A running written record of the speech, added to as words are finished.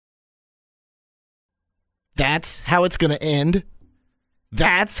That's how it's going to end?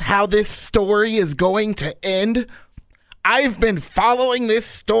 That's how this story is going to end? I've been following this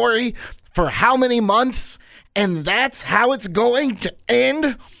story for how many months, and that's how it's going to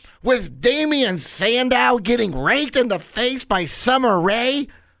end? With Damien Sandow getting raked in the face by Summer Rae?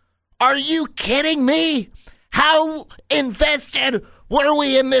 Are you kidding me? How invested were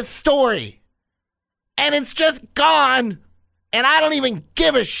we in this story? And it's just gone, and I don't even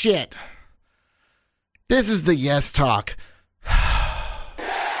give a shit. This is the Yes Talk.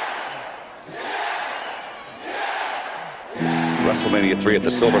 WrestleMania 3 at the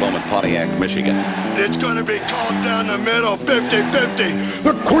Silverdome in Pontiac, Michigan. It's going to be called down the middle, 50-50.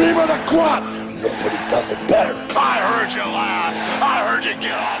 The cream of the crop. Nobody does it better. I heard you laugh. I heard you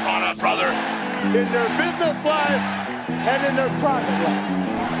get off on it, brother. In their business life and in their private life.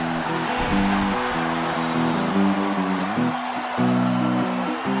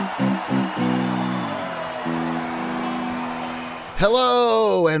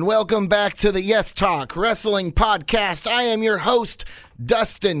 Hello, and welcome back to the Yes Talk Wrestling Podcast. I am your host,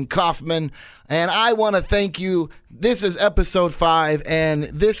 Dustin Kaufman, and I want to thank you. This is episode 5, and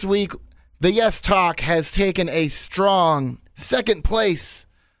this week, the Yes Talk has taken a strong second place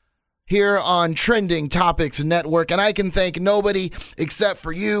here on Trending Topics Network, and I can thank nobody except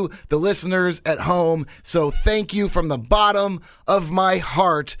for you, the listeners at home. So thank you from the bottom of my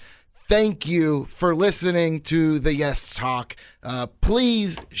heart. Thank you for listening to the Yes Talk.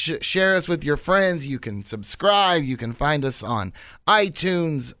 Please share us with your friends. You can subscribe. You can find us on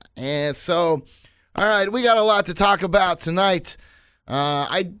iTunes. And so, all right, we got a lot to talk about tonight.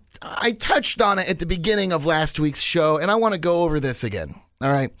 I touched on it at the beginning of last week's show, and I want to go over this again.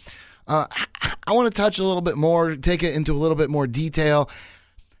 All right. I want to touch a little bit more, take it into a little bit more detail.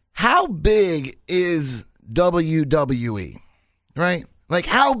 How big is WWE? Right? Like,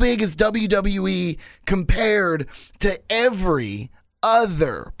 how big is WWE compared to every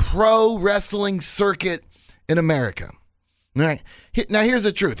other pro wrestling circuit in America? All right. Now, here's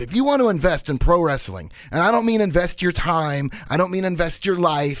the truth. If you want to invest in pro wrestling, and I don't mean invest your time, I don't mean invest your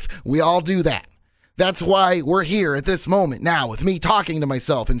life. We all do that. That's why we're here at this moment now with me talking to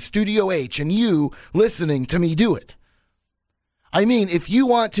myself in Studio H and you listening to me do it. I mean, if you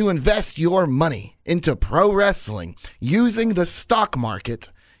want to invest your money into pro wrestling using the stock market,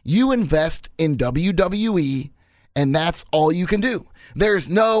 you invest in WWE, and that's all you can do. There's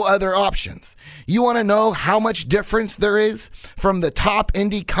no other options. You want to know how much difference there is from the top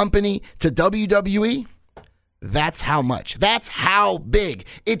indie company to WWE? That's how much. That's how big.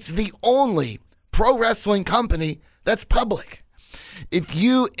 It's the only pro wrestling company that's public. If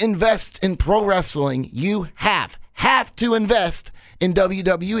you invest in pro wrestling, you have to invest in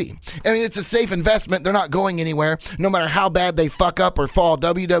WWE. I mean, it's a safe investment. They're not going anywhere. No matter how bad they fuck up or fall,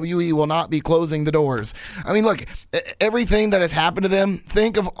 WWE will not be closing the doors. I mean, look, everything that has happened to them,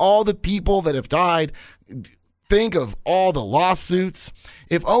 think of all the people that have died. Think of all the lawsuits.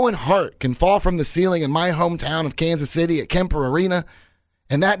 If Owen Hart can fall from the ceiling in my hometown of Kansas City at Kemper Arena,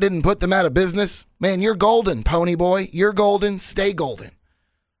 and that didn't put them out of business, man, you're golden, pony boy. You're golden. Stay golden.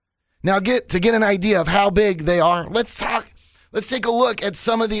 Now, to get an idea of how big they are, let's take a look at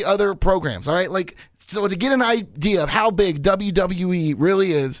some of the other programs, all right? So to get an idea of how big WWE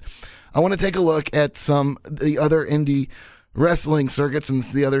really is, I want to take a look at some of the other indie wrestling circuits and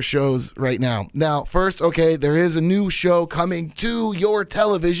the other shows right now. Now, first, okay, there is a new show coming to your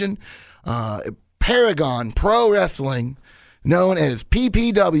television, Paragon Pro Wrestling, known as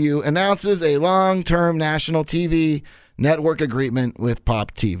PPW, announces a long-term national TV network agreement with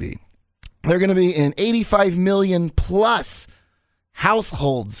Pop TV. They're going to be in 85 million plus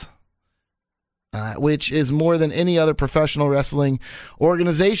households, which is more than any other professional wrestling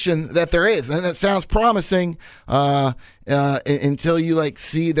organization that there is. And that sounds promising until you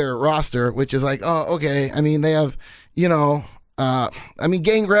see their roster, which is like, oh, okay. I mean, they have, Gangrel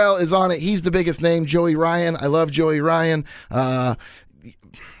is on it. He's the biggest name. Joey Ryan. I love Joey Ryan. Alex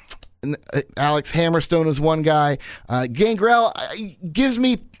Hammerstone is one guy. Gangrel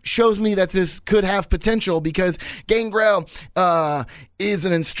shows me that this could have potential because Gangrel is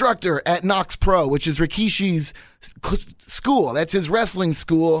an instructor at Knox Pro, which is Rikishi's school. That's his wrestling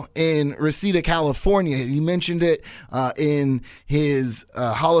school in Reseda, California. He mentioned it in his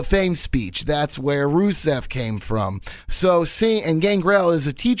Hall of Fame speech. That's where Rusev came from. And Gangrel is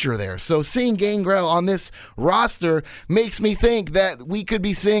a teacher there. So seeing Gangrel on this roster makes me think that we could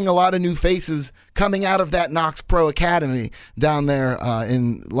be seeing a lot of new faces coming out of that Knox Pro Academy down there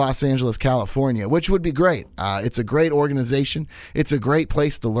in Los Angeles, California, which would be great. It's a great organization. It's a great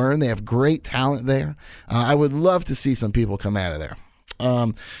place to learn. They have great talent there. I would love to see some people come out of there.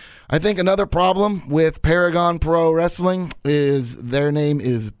 I think another problem with Paragon Pro Wrestling is their name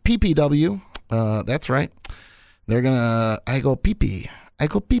is PPW. That's right. They're gonna. I go pee-pee. I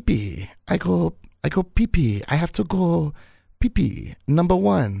go pee-pee. I go pee-pee. I have to go pee-pee. Number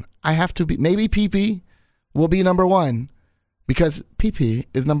one. I have to be. Maybe pee-pee will be number one because pee-pee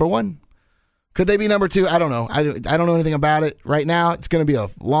is number one. Could they be number two? I don't know. I don't know anything about it right now. It's going to be a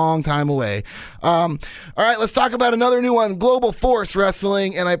long time away. All right, let's talk about another new one, Global Force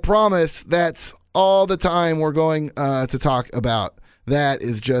Wrestling, and I promise that's all the time we're going to talk about. That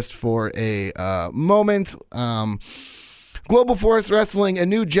is just for a moment. Global Force Wrestling, a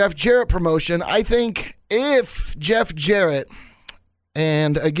new Jeff Jarrett promotion. I think if Jeff Jarrett,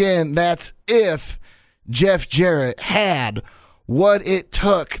 and again, that's if Jeff Jarrett had what it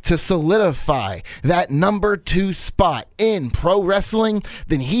took to solidify that number 2 spot in pro wrestling,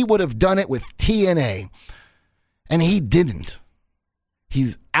 then he would have done it with TNA. And he didn't.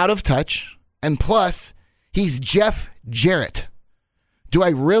 He's out of touch. And plus, he's Jeff Jarrett. Do I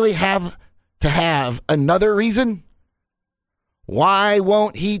really have to have another reason? Why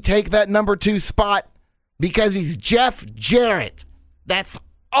won't he take that number 2 spot? Because he's Jeff Jarrett. That's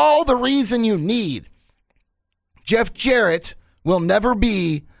all the reason you need. Jeff Jarrett will never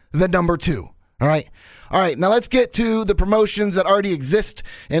be the number 2. All right. Now let's get to the promotions that already exist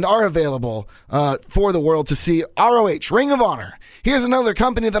and are available for the world to see. ROH, Ring of Honor. Here's another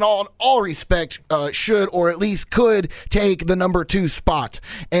company that all respect should or at least could take the number 2 spot.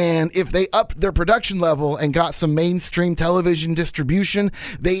 And if they upped their production level and got some mainstream television distribution,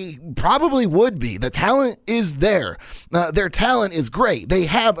 they probably would be. The talent is there. Their talent is great. They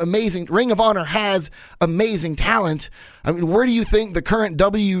have amazing. Ring of Honor has amazing talent. I mean, where do you think the current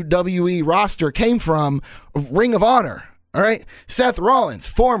WWE roster came from? Ring of Honor. All right. Seth Rollins,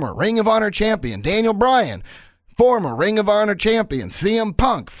 former Ring of Honor champion. Daniel Bryan, former Ring of Honor champion. CM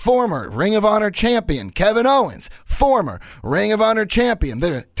Punk, former Ring of Honor champion. Kevin Owens, former Ring of Honor champion.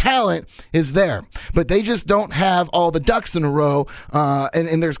 Their talent is there, but they just don't have all the ducks in a row,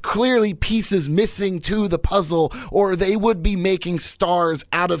 and there's clearly pieces missing to the puzzle, or they would be making stars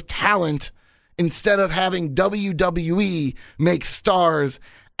out of talent instead of having WWE make stars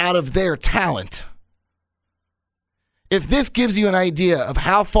out of their talent. If this gives you an idea of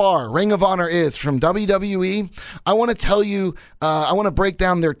how far Ring of Honor is from WWE, I want to tell you, I want to break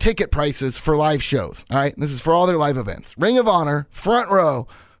down their ticket prices for live shows. All right. This is for all their live events. Ring of Honor, front row,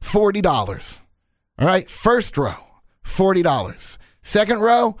 $40. All right. First row, $40. Second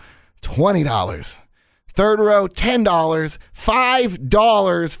row, $20. Third row, $10.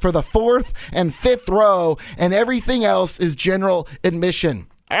 $5 for the fourth and fifth row, and everything else is general admission.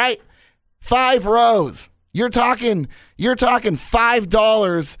 All right. 5 rows. You're talking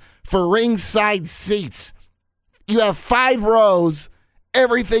 $5 for ringside seats. You have 5 rows.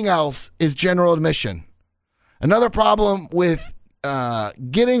 Everything else is general admission. Another problem with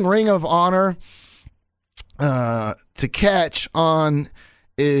getting Ring of Honor to catch on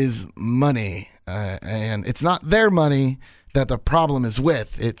is money, and it's not their money that the problem is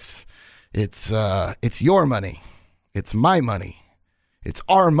with. It's your money. It's my money. It's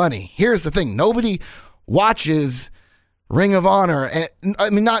our money. Here's the thing: nobody watches Ring of Honor. And I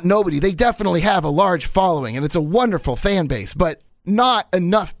mean, not nobody. They definitely have a large following, and it's a wonderful fan base, but not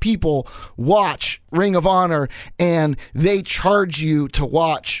enough people watch Ring of Honor, and they charge you to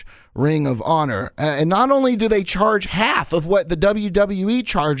watch Ring of Honor. And not only do they charge half of what the WWE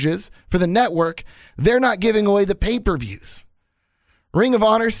charges for the network, they're not giving away the pay-per-views. Ring of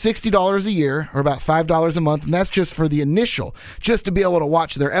Honor, $60 a year, or about $5 a month, and that's just for the initial, just to be able to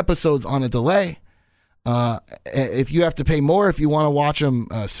watch their episodes on a delay. If you have to pay more if you want to watch them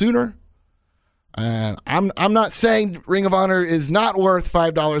sooner. And I'm not saying Ring of Honor is not worth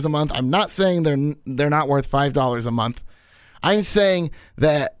 $5 a month. I'm not saying they're not worth $5 a month. I'm saying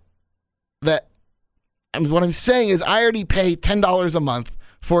that what I'm saying is I already pay $10 a month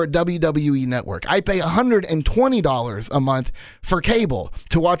for a WWE network. I pay $120 a month for cable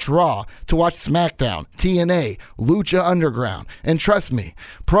to watch Raw, to watch SmackDown, TNA, Lucha Underground. And trust me,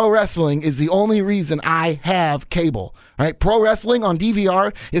 pro wrestling is the only reason I have cable. All right? Pro wrestling on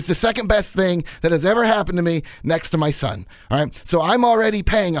DVR is the second best thing that has ever happened to me next to my son. All right? So I'm already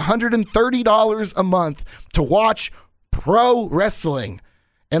paying $130 a month to watch pro wrestling.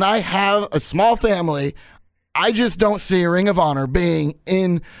 And I have a small family. I just don't see Ring of Honor being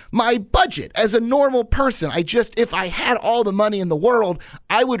in my budget as a normal person. If I had all the money in the world,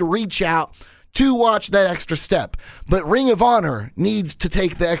 I would reach out to watch that extra step. But Ring of Honor needs to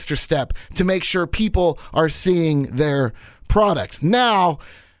take the extra step to make sure people are seeing their product. Now,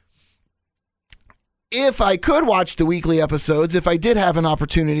 if I could watch the weekly episodes, if I did have an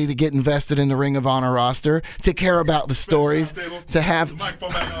opportunity to get invested in the Ring of Honor roster, to care about the stories, to have...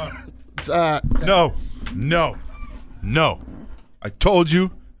 No. I told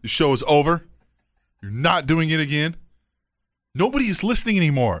you the show is over. You're not doing it again. Nobody is listening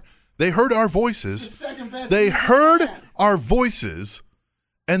anymore. They heard our voices. Our voices,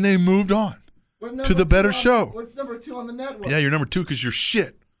 and they moved on to the better show. We're number 2 on the network. Yeah, you're number 2 because you're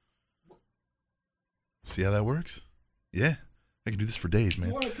shit. See how that works? Yeah. I can do this for days,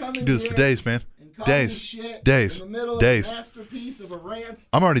 man. I can do this for days, man. Days. In the middle of a masterpiece of a rant.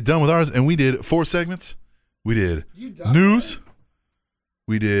 I'm already done with ours, and we did 4 segments. We did news. Already?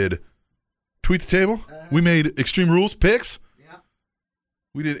 We did Tweet the Table. We made Extreme Rules picks. Yeah.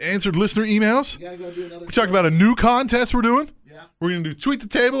 We did answered listener emails. You gotta go do another We talked about a new contest we're doing. Yeah. We're going to do Tweet the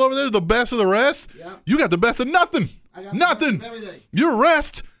Table over there, the best of the rest. Yeah. You got the best of nothing. I got Nothing. The best of everything. Your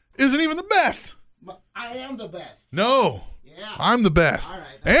rest isn't even the best. But I am the best. No. Yeah. I'm the best. All right.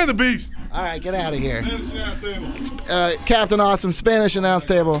 And the beast. All right, get out of here. Captain Awesome, Spanish Announce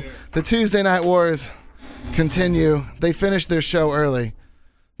Table. The Tuesday Night Wars continue. They finished their show early.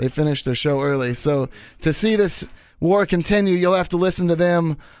 So to see this war continue, you'll have to listen to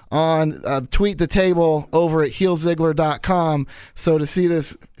them on Tweet the Table over at HeelZiggler.com. So to see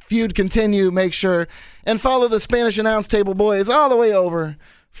this feud continue, make sure and follow the Spanish Announce Table boys all the way over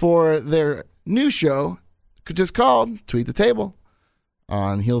for their new show, just called Tweet the Table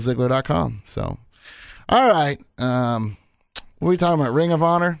on HeelZiggler.com. So, all right. What are we talking about? Ring of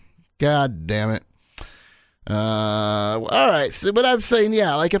Honor? God damn it. All right. So, but I'm saying,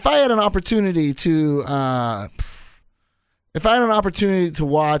 yeah, like if I had an opportunity to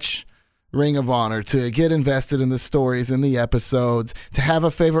watch Ring of Honor, to get invested in the stories and the episodes, to have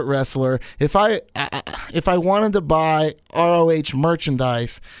a favorite wrestler, if I wanted to buy ROH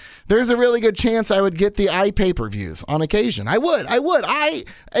merchandise, there's a really good chance I would get the pay-per-views on occasion. I would.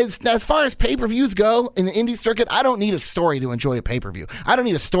 As far as pay-per-views go in the indie circuit, I don't need a story to enjoy a pay-per-view. I don't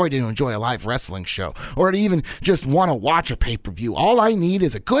need a story to enjoy a live wrestling show or to even just want to watch a pay-per-view. All I need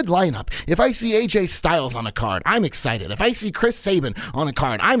is a good lineup. If I see AJ Styles on a card, I'm excited. If I see Chris Sabin on a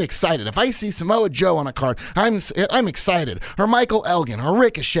card, I'm excited. If I see Samoa Joe on a card, I'm excited. Or Michael Elgin or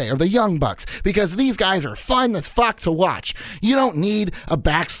Ricochet or the Young Bucks, because these guys are fun as fuck to watch. You don't need a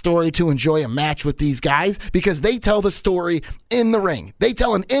backstory to enjoy a match with these guys, because they tell the story in the ring. They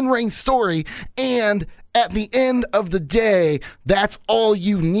tell an in-ring story, and at the end of the day, that's all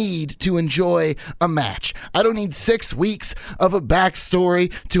you need to enjoy a match. I don't need 6 weeks of a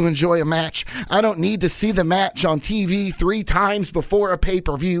backstory to enjoy a match. I don't need to see the match on TV 3 times before a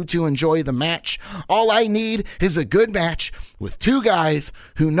pay-per-view to enjoy the match. All I need is a good match with 2 guys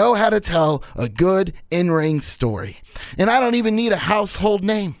who know how to tell a good in-ring story. And I don't even need a household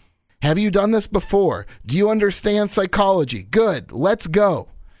name. Have you done this before? Do you understand psychology? Good. Let's go.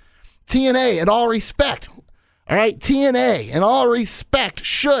 TNA, in all respect, all right, TNA, in all respect,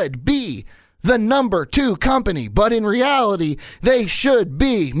 should be the number 2 company, but in reality, they should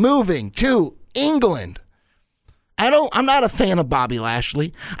be moving to England. I'm not a fan of Bobby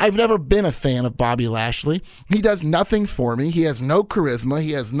Lashley. I've never been a fan of Bobby Lashley. He does nothing for me. He has no charisma.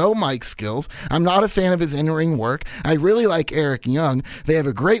 He has no mic skills. I'm not a fan of his in-ring work. I really like Eric Young. They have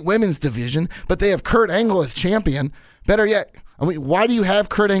a great women's division, but they have Kurt Angle as champion. Better yet, why do you have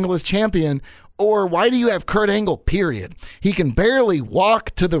Kurt Angle as champion? Or why do you have Kurt Angle, period? He can barely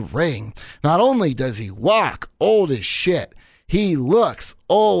walk to the ring. Not only does he walk old as shit, he looks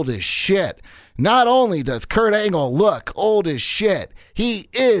old as shit. Not only does Kurt Angle look old as shit, he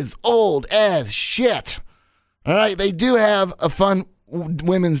is old as shit. All right, they do have a fun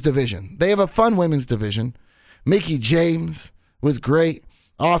women's division. Mickie James was great.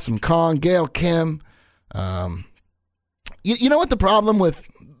 Awesome Kong, Gail Kim. You know what the problem with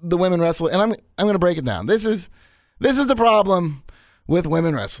the women wrestlers, and I'm going to break it down. This is the problem with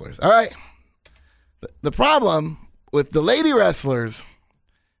women wrestlers. All right, the problem with the lady wrestlers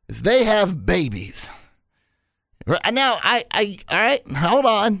is they have babies. Now, all right,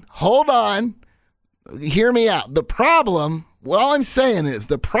 hold on. Hear me out. All I'm saying is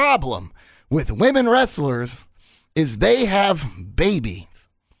the problem with women wrestlers is they have babies.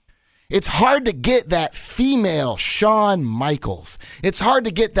 It's hard to get that female Shawn Michaels. It's hard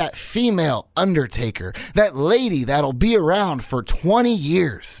to get that female Undertaker, that lady that'll be around for 20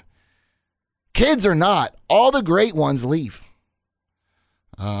 years. Kids or not, all the great ones leave.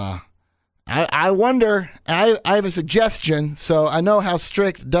 I wonder, I have a suggestion. So I know how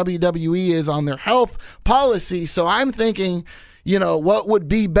strict WWE is on their health policy. So I'm thinking, what would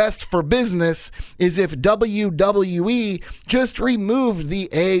be best for business is if WWE just removed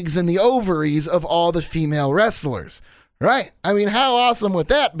the eggs and the ovaries of all the female wrestlers, right? I mean, how awesome would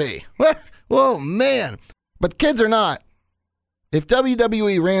that be? Whoa, man. But kids are not. If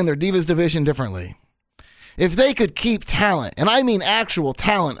WWE ran their Divas division differently, if they could keep talent, and I mean actual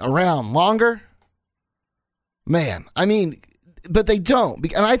talent, around longer, man, I mean, but they don't.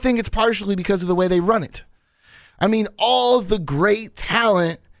 And I think it's partially because of the way they run it. I mean, all the great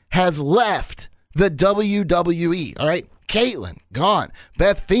talent has left the WWE, all right? Caitlyn, gone.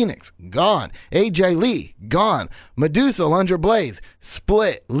 Beth Phoenix, gone. AJ Lee, gone. Medusa, Alundra Blaze,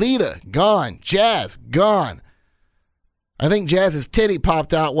 split. Lita, gone. Jazz, gone. I think Jazz's titty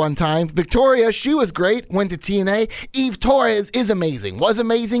popped out one time. Victoria, she was great, went to TNA. Eve Torres is amazing. Was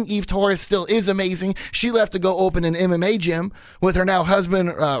amazing. Eve Torres still is amazing. She left to go open an MMA gym with her now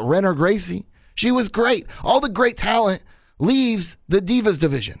husband, Renner Gracie. She was great. All the great talent leaves the Divas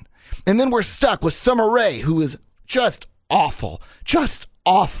division. And then we're stuck with Summer Rae, who is just awful. Just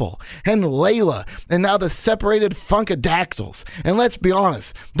awful. And Layla. And now the separated Funkadactyls. And let's be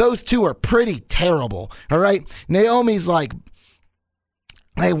honest, those two are pretty terrible. All right? Naomi's like,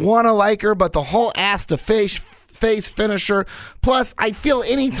 I want to like her, but the whole ass to face finisher. Plus, I feel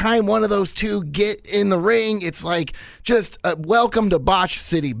anytime one of those two get in the ring, it's like just a welcome to Botch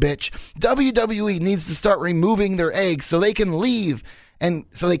City, bitch. WWE needs to start removing their eggs so they can leave, and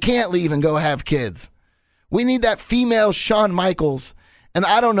so they can't leave and go have kids. We need that female Shawn Michaels, and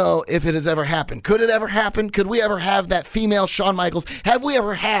I don't know if it has ever happened. Could it ever happen? Could we ever have that female Shawn Michaels? Have we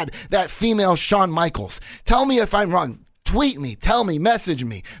ever had that female Shawn Michaels? Tell me if I'm wrong. Tweet me, tell me, message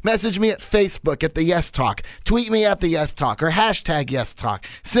me. Message me at Facebook at the Yes Talk. Tweet me at the Yes Talk or hashtag Yes Talk.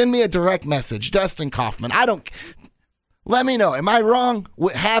 Send me a direct message, Dustin Kaufman. Let me know. Am I wrong?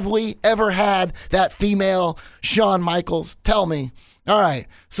 Have we ever had that female Shawn Michaels? Tell me. All right.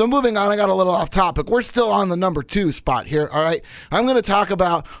 So moving on, I got a little off topic. We're still on the number 2 spot here. All right. I'm going to talk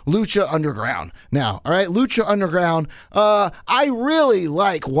about Lucha Underground now. All right. Lucha Underground. I really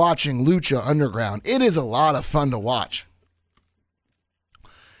like watching Lucha Underground. It is a lot of fun to watch.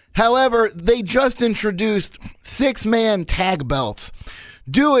 However, they just introduced 6-man tag belts,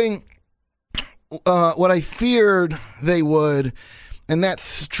 doing what I feared they would, and that's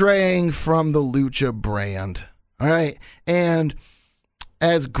straying from the Lucha brand. All right, and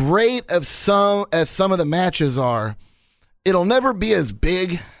as great as some of the matches are, it'll never be as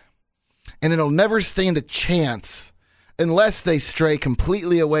big, and it'll never stand a chance unless they stray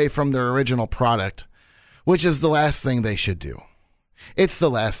completely away from their original product, which is the last thing they should do. It's the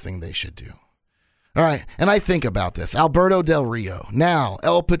last thing they should do. All right, and I think about this. Alberto Del Rio, now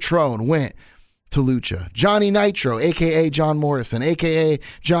El Patron, went to Lucha. Johnny Nitro, a.k.a. John Morrison, a.k.a.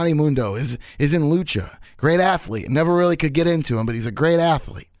 Johnny Mundo, is in Lucha. Great athlete. Never really could get into him, but he's a great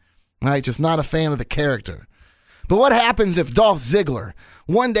athlete. All right, just not a fan of the character. But what happens if Dolph Ziggler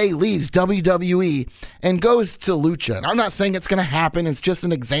one day leaves WWE and goes to Lucha? And I'm not saying it's going to happen. It's just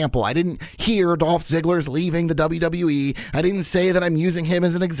an example. I didn't hear Dolph Ziggler's leaving the WWE. I didn't say that I'm using him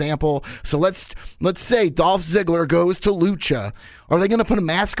as an example. So let's say Dolph Ziggler goes to Lucha. Are they going to put a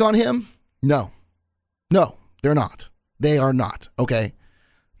mask on him? No, they're not. They are not. Okay.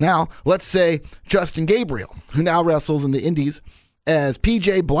 Now, let's say Justin Gabriel, who now wrestles in the Indies as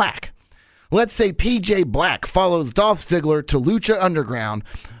PJ Black. Let's say PJ Black follows Dolph Ziggler to Lucha Underground.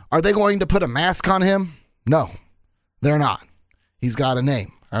 Are they going to put a mask on him? No, they're not. He's got a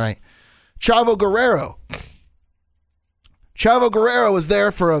name. All right. Chavo Guerrero. Chavo Guerrero was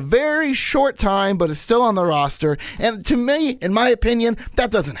there for a very short time, but is still on the roster. And to me, in my opinion, that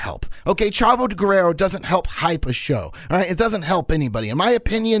doesn't help. Okay, Chavo Guerrero doesn't help hype a show. All right, it doesn't help anybody. In my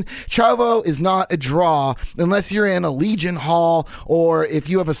opinion, Chavo is not a draw unless you're in a Legion Hall or if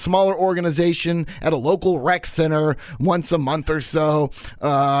you have a smaller organization at a local rec center once a month or so.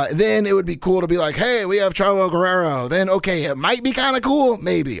 Then it would be cool to be like, hey, we have Chavo Guerrero. Then, okay, it might be kind of cool,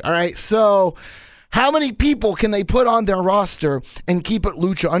 maybe. All right, so how many people can they put on their roster and keep it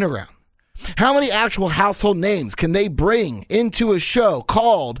Lucha Underground? How many actual household names can they bring into a show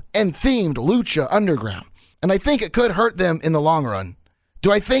called and themed Lucha Underground? And I think it could hurt them in the long run.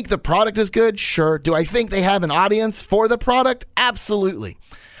 Do I think the product is good? Sure. Do I think they have an audience for the product? Absolutely.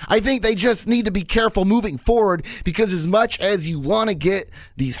 I think they just need to be careful moving forward because as much as you want to get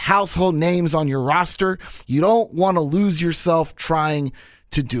these household names on your roster, you don't want to lose yourself trying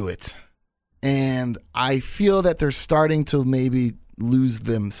to do it. And I feel that they're starting to maybe lose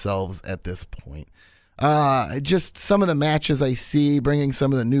themselves at this point. Just some of the matches I see, bringing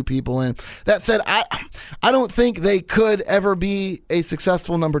some of the new people in. That said, I don't think they could ever be a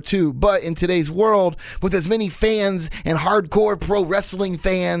successful number 2. But in today's world, with as many fans and hardcore pro wrestling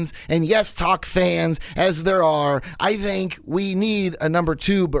fans and Yes Talk fans as there are, I think we need a number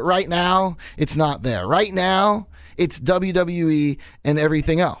 2. But right now, it's not there. Right now, it's WWE and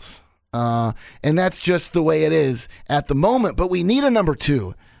everything else. And that's just the way it is at the moment. But we need a number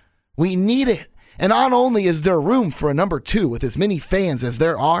 2. We need it. And not only is there room for a number 2 with as many fans as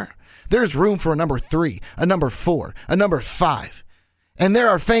there are, there's room for a number 3, a number 4, a number 5. And there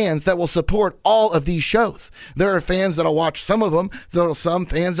are fans that will support all of these shows. There are fans that'll watch some of them. There are some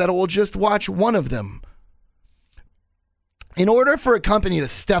fans that will just watch one of them. In order for a company to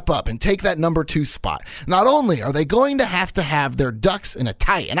step up and take that number 2 spot, not only are they going to have their ducks in a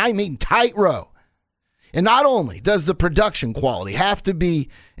tight, and I mean tight row, and not only does the production quality have to be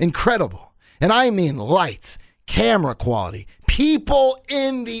incredible, and I mean lights, camera quality, people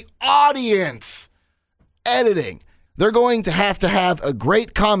in the audience, editing. They're going to have a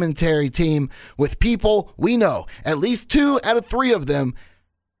great commentary team with people we know. At least 2 out of 3 of them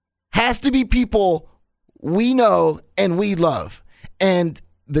has to be people we know and we love. And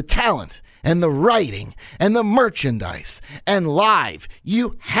the talent and the writing and the merchandise and live.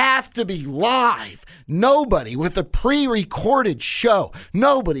 You have to be live. Nobody with a pre-recorded show,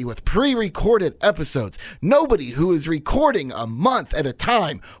 nobody with pre-recorded episodes, nobody who is recording a month at a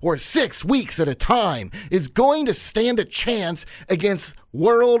time or 6 weeks at a time is going to stand a chance against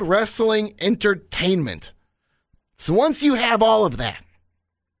World Wrestling Entertainment. So once you have all of that,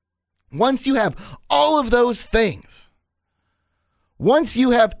 once you have all of those things, once you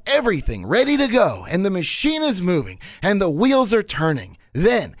have everything ready to go and the machine is moving and the wheels are turning,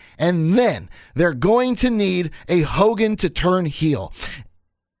 then they're going to need a Hogan to turn heel.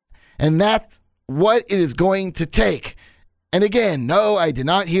 And that's what it is going to take. And again, no, I did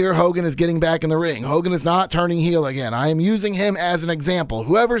not hear Hogan is getting back in the ring. Hogan is not turning heel again. I am using him as an example.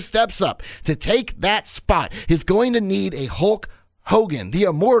 Whoever steps up to take that spot is going to need a Hulk Hogan, the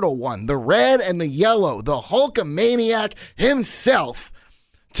immortal one, the red and the yellow, the Hulkamaniac himself,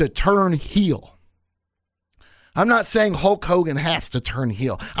 to turn heel. I'm not saying Hulk Hogan has to turn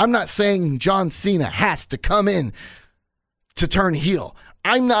heel. I'm not saying John Cena has to come in to turn heel.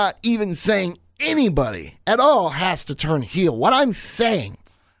 I'm not even saying anybody at all has to turn heel. What I'm saying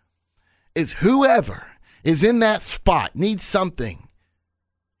is whoever is in that spot needs something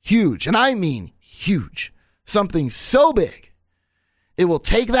huge, and I mean huge, something so big it will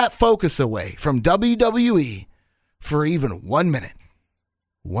take that focus away from WWE for even 1 minute.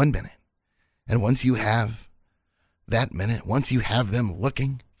 1 minute. And once you have that minute, once you have them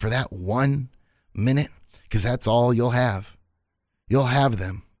looking for that 1 minute, because that's all you'll have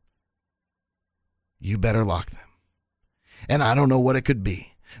them, you better lock them. And I don't know what it could be.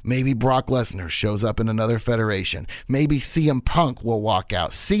 Maybe Brock Lesnar shows up in another federation. Maybe CM Punk will walk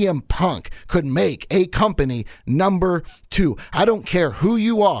out. CM Punk could make a company number 2. I don't care who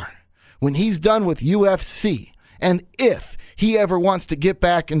you are. When he's done with UFC, and if he ever wants to get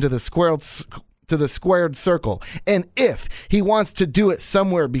back into the squared circle, and if he wants to do it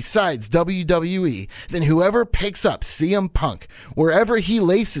somewhere besides WWE, then whoever picks up CM Punk, wherever he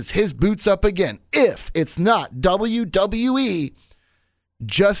laces his boots up again, if it's not WWE,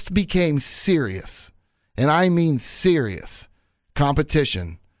 just became serious, and I mean serious,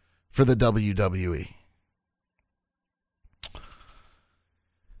 competition for the WWE.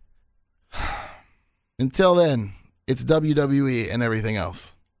 Until then, it's WWE and everything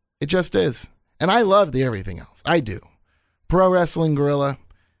else. It just is. And I love the everything else. I do. Pro Wrestling Guerrilla,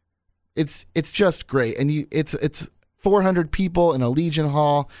 it's just great. And it's 400 people in a Legion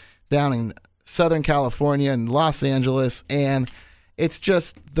Hall down in Southern California and Los Angeles, and it's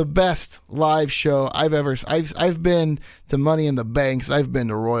just the best live show I've ever. I've been to Money in the Banks. I've been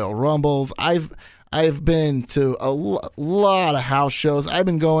to Royal Rumbles. I've been to a lot of house shows. I've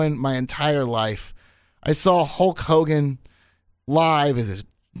been going my entire life. I saw Hulk Hogan live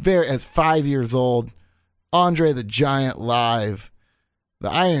as 5 years old. Andre the Giant live. The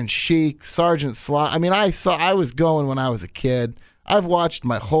Iron Sheik, Sergeant Slaughter. I mean, I was going when I was a kid. I've watched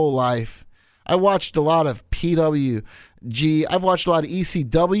my whole life. I watched a lot of PWG. I've watched a lot of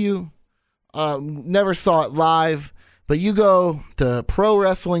ECW. Never saw it live. But you go to Pro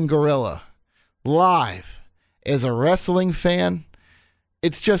Wrestling Guerrilla live as a wrestling fan,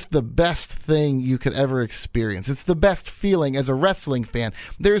 it's just the best thing you could ever experience. It's the best feeling as a wrestling fan.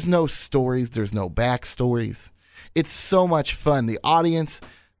 There's no stories. There's no backstories. It's so much fun. The audience,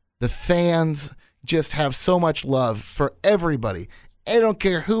 the fans just have so much love for everybody. I don't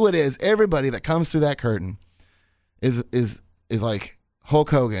care who it is. Everybody that comes through that curtain is like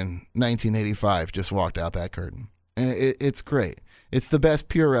Hulk Hogan, 1985, just walked out that curtain. And it's great. It's the best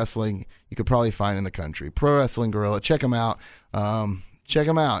pure wrestling you could probably find in the country. Pro Wrestling Guerrilla. Check them out. Check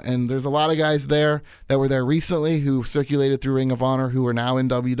them out. And there's a lot of guys there that were there recently who circulated through Ring of Honor who are now in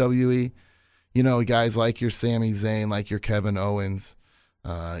WWE. You know, guys like your Sami Zayn, like your Kevin Owens.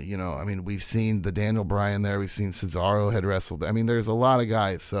 We've seen the Daniel Bryan there. We've seen Cesaro had wrestled. I mean, there's a lot of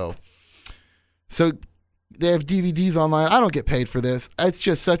guys. So they have DVDs online. I don't get paid for this. It's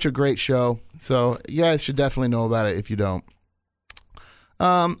just such a great show. So you guys should definitely know about it if you don't.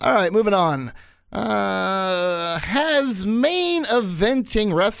 All right, moving on. Has main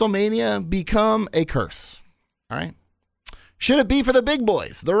eventing WrestleMania become a curse? All right. Should it be for the big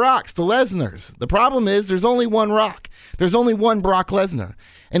boys, the Rocks, the Lesnars? The problem is there's only one Rock. There's only one Brock Lesnar.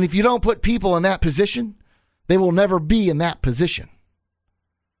 And if you don't put people in that position, they will never be in that position.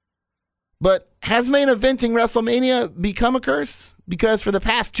 But has main eventing WrestleMania become a curse? Because for the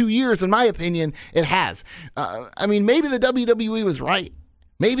past 2 years, in my opinion, it has. Maybe the WWE was right.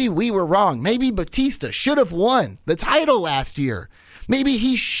 Maybe we were wrong. Maybe Batista should have won the title last year. Maybe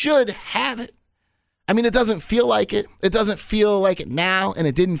he should have it. I mean, it doesn't feel like it. It doesn't feel like it now, and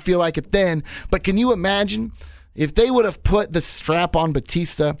it didn't feel like it then. But can you imagine if they would have put the strap on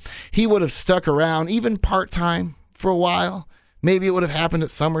Batista, he would have stuck around, even part-time, for a while? Maybe it would have happened at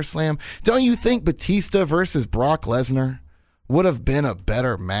SummerSlam. Don't you think Batista versus Brock Lesnar would have been a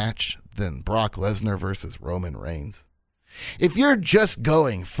better match than Brock Lesnar versus Roman Reigns? If you're just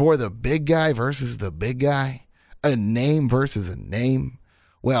going for the big guy versus the big guy, a name versus a name,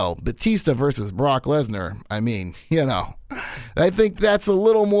 well, Batista versus Brock Lesnar, I think that's a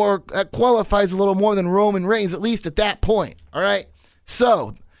little more, that qualifies a little more than Roman Reigns, at least at that point, all right?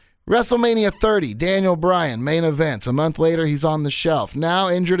 So, WrestleMania 30, Daniel Bryan, main events. A month later, he's on the shelf. Now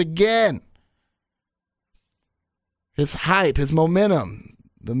injured again. His hype, his momentum,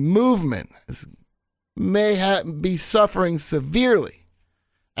 the movement may be suffering severely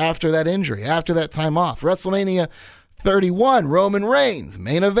after that injury, after that time off. WrestleMania 31, Roman Reigns,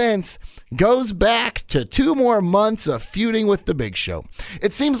 main events, goes back to 2 more months of feuding with the Big Show.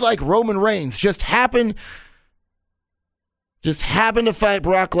 It seems like Roman Reigns just happened to fight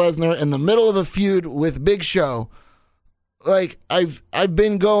Brock Lesnar in the middle of a feud with Big Show. Like, I've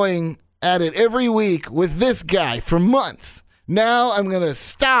been going at it every week with this guy for months. Now I'm going to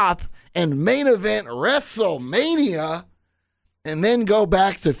stop and main event WrestleMania and then go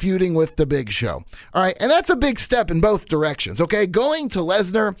back to feuding with the Big Show. All right, and that's a big step in both directions, okay? Going to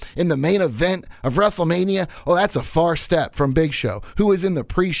Lesnar in the main event of WrestleMania, that's a far step from Big Show, who was in the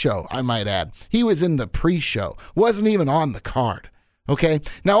pre-show, I might add. He was in the pre-show, wasn't even on the card, okay?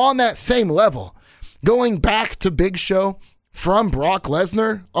 Now, on that same level, going back to Big Show from Brock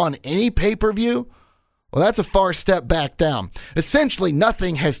Lesnar on any pay-per-view, well, that's a far step back down. Essentially,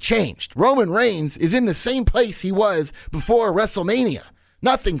 nothing has changed. Roman Reigns is in the same place he was before WrestleMania.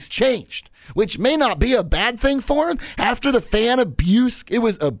 Nothing's changed, which may not be a bad thing for him. After the fan abuse, it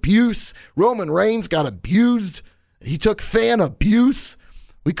was abuse. Roman Reigns got abused. He took fan abuse.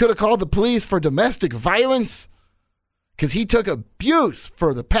 We could have called the police for domestic violence because he took abuse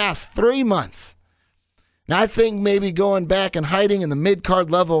for the past 3 months. Now, I think maybe going back and hiding in the mid-card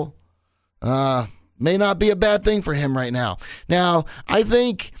level, may not be a bad thing for him right now. Now, I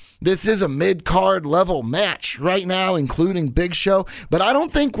think this is a mid-card level match right now, including Big Show, but I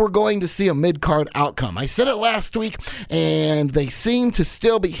don't think we're going to see a mid-card outcome. I said it last week, and they seem to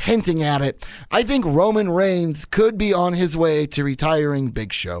still be hinting at it. I think Roman Reigns could be on his way to retiring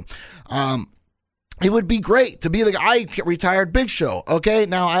Big Show. It would be great to be the guy retired Big Show, okay?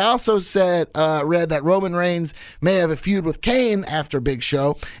 Now, I also read that Roman Reigns may have a feud with Kane after Big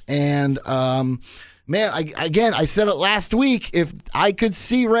Show, and I said it last week, if I could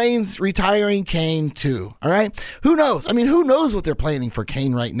see Reigns retiring Kane too, all right? Who knows? I mean, who knows what they're planning for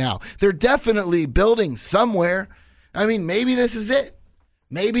Kane right now? They're definitely building somewhere. I mean, maybe this is it.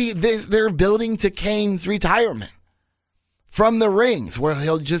 Maybe they're building to Kane's retirement from the rings where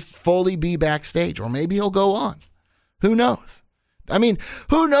he'll just fully be backstage, or maybe he'll go on. Who knows? I mean,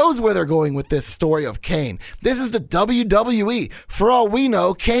 who knows where they're going with this story of Kane? This is the WWE. For all we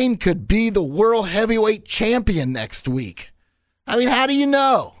know, Kane could be the World Heavyweight Champion next week. I mean, how do you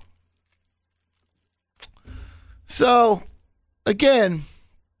know? So, again,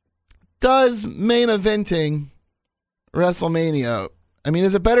 does main eventing WrestleMania,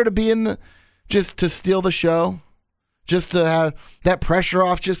 is it better to be just to steal the show? Just to have that pressure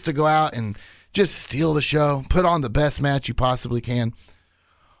off, just to go out and just steal the show, put on the best match you possibly can?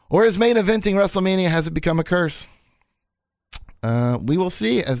 Or is main eventing WrestleMania, has it become a curse? we will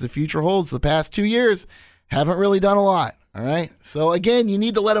see as the future holds. The past 2 years haven't really done a lot. All right. So again, you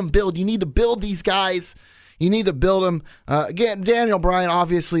need to let them build. You need to build these guys. You need to build them. Again, Daniel Bryan,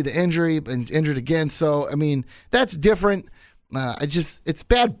 obviously the injury and injured again. So, I mean, that's different. It's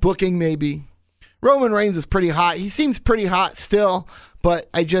bad booking maybe. Roman Reigns is pretty hot. He seems pretty hot still, but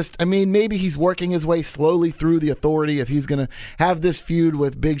maybe he's working his way slowly through the Authority if he's going to have this feud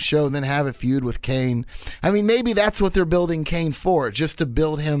with Big Show, then have a feud with Kane. I mean, maybe that's what they're building Kane for, just to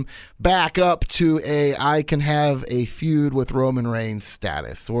build him back up to I can have a feud with Roman Reigns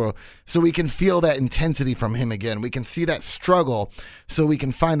status, so we can feel that intensity from him again. We can see that struggle, so we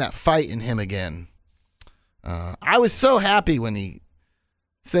can find that fight in him again. I was so happy when he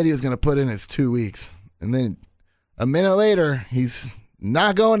said he was going to put in his 2 weeks, and then a minute later, he's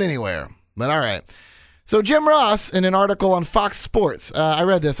not going anywhere. But all right. So Jim Ross, in an article on Fox Sports, I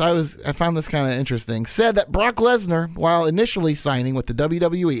read this. I found this kind of interesting. Said that Brock Lesnar, while initially signing with the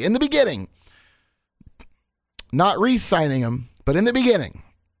WWE in the beginning, not re-signing him, but in the beginning,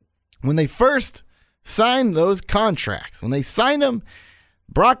 when they first signed those contracts, when they signed them,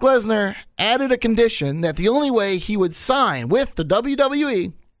 Brock Lesnar added a condition that the only way he would sign with the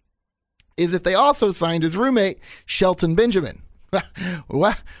WWE is if they also signed his roommate, Shelton Benjamin.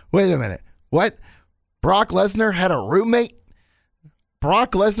 What? Wait a minute. What? Brock Lesnar had a roommate?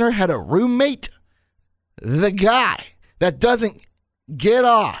 Brock Lesnar had a roommate? The guy that doesn't get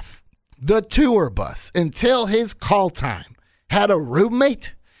off the tour bus until his call time had a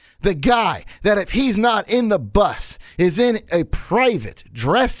roommate? The guy that if he's not in the bus is in a private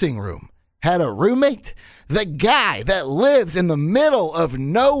dressing room had a roommate? The guy that lives in the middle of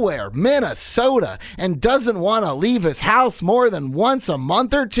nowhere, Minnesota, and doesn't want to leave his house more than once a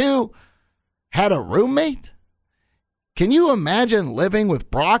month or two had a roommate? Can you imagine living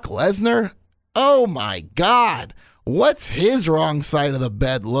with Brock Lesnar? Oh my God. What's his wrong side of the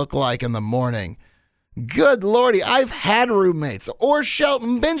bed look like in the morning? Good Lordy, I've had roommates, or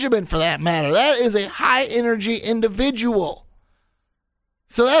Shelton Benjamin for that matter. That is a high energy individual.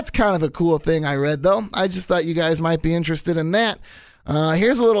 So that's kind of a cool thing I read, though. I just thought you guys might be interested in that.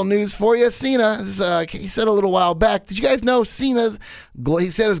 Here's a little news for you. Cena, he said a little while back, did you guys know he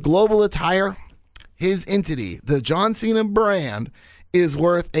said his global attire, his entity, the John Cena brand, is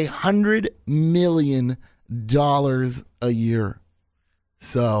worth $100 million a year.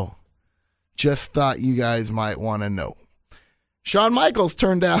 So just thought you guys might want to know. Shawn Michaels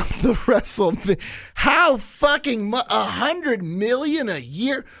turned down the WrestleMania. How fucking $100 million a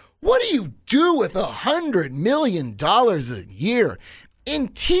year? What do you do with $100 million a year? In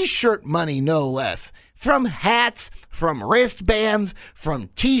t-shirt money, no less. From hats, from wristbands,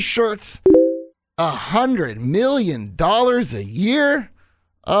 from t-shirts. $100 million a year?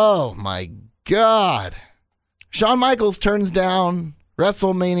 Oh my God. Shawn Michaels turns down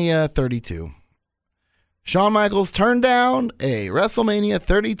WrestleMania 32. Shawn Michaels turned down a WrestleMania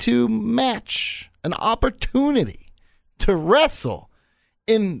 32 match, an opportunity to wrestle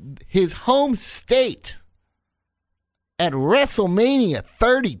in his home state at WrestleMania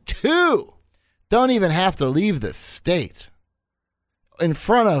 32. Don't even have to leave the state. In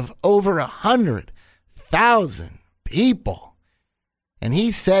front of over 100,000 people. And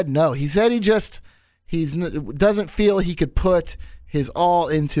he said no. He said he doesn't feel he could put his all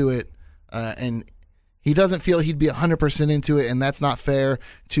into it, and he doesn't feel he'd be 100% into it, and that's not fair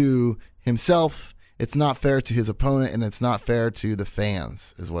to himself. It's not fair to his opponent, and it's not fair to the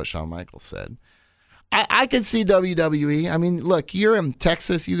fans, is what Shawn Michaels said. I could see WWE. I mean, look, you're in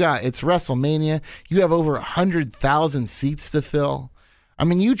Texas. It's WrestleMania. You have over 100,000 seats to fill. I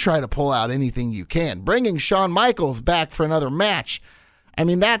mean, you try to pull out anything you can. Bringing Shawn Michaels back for another match. I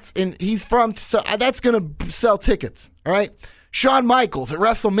mean, that's going to sell tickets. All right. Shawn Michaels at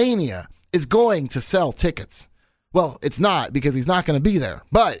WrestleMania is going to sell tickets. Well, it's not, because he's not going to be there,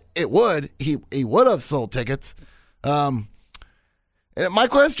 but it would. He would have sold tickets. My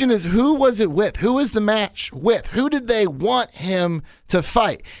question is, who was it with? Who was the match with? Who did they want him to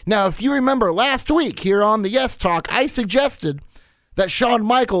fight? Now, if you remember last week here on the Yes Talk, I suggested that Shawn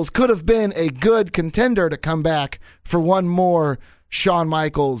Michaels could have been a good contender to come back for one more Shawn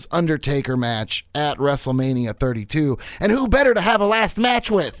Michaels Undertaker match at WrestleMania 32. And who better to have a last match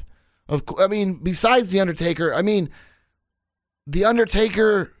with? Besides The Undertaker, The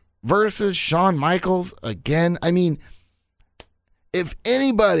Undertaker versus Shawn Michaels again. If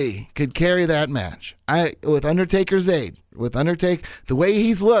anybody could carry that match, with Undertaker's age, the way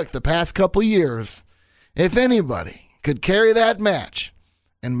he's looked the past couple years, if anybody could carry that match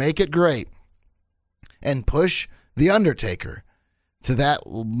and make it great and push The Undertaker to that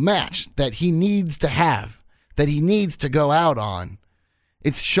match that he needs to have, that he needs to go out on,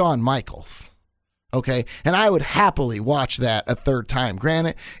 it's Shawn Michaels. Okay? And I would happily watch that a third time.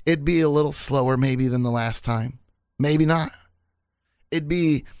 Granted, it'd be a little slower maybe than the last time. Maybe not. It'd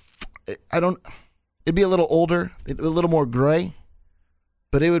be a little older, a little more gray,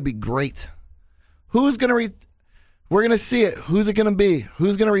 but it would be great. Who's going to we're going to see it. Who's it going to be?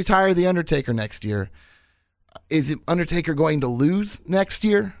 Who's going to retire The Undertaker next year? Is Undertaker going to lose next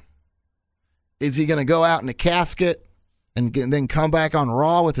year? Is he going to go out in a casket and then come back on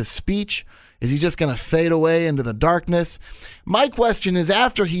Raw with a speech? Is he just going to fade away into the darkness? My question is,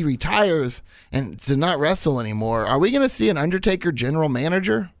 after he retires and to not wrestle anymore, are we going to see an Undertaker general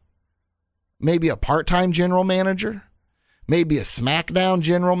manager? Maybe a part-time general manager? Maybe a SmackDown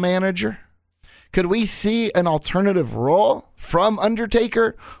general manager? Could we see an alternative role from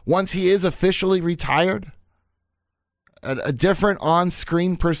Undertaker once he is officially retired? A different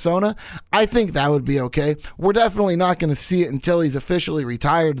on-screen persona? I think that would be okay. We're definitely not going to see it until he's officially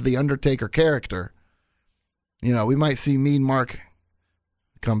retired, the Undertaker character. You know, we might see Mean Mark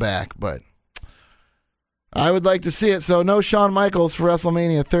come back, but I would like to see it. So no Shawn Michaels for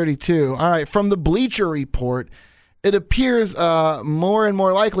WrestleMania 32. All right, from the Bleacher Report, it appears more and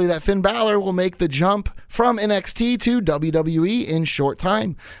more likely that Finn Balor will make the jump from NXT to WWE in short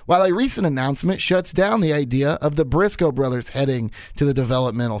time, while a recent announcement shuts down the idea of the Briscoe brothers heading to the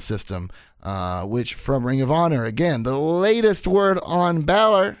developmental system, which from Ring of Honor, again, the latest word on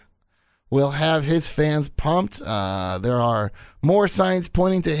Balor will have his fans pumped. There are more signs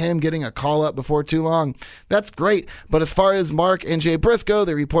pointing to him getting a call-up before too long. That's great. But as far as Mark and Jay Briscoe,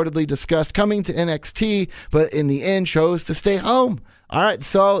 they reportedly discussed coming to NXT, but in the end chose to stay home. All right,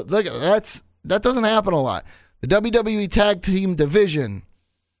 so look, that doesn't happen a lot. The WWE Tag Team Division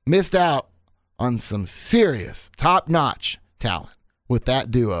missed out on some serious, top-notch talent with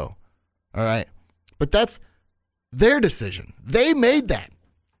that duo. All right? But that's their decision. They made that.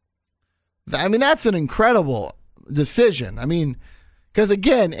 I mean, that's an incredible decision. I mean, because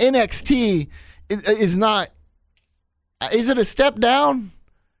again, NXT is not, is it a step down?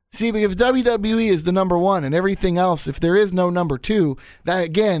 See, if WWE is the number one and everything else, if there is no number two, that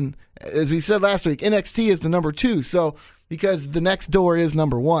again, as we said last week, NXT is the number two. So, because the next door is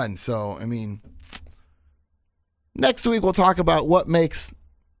number one. So, I mean, next week we'll talk about what makes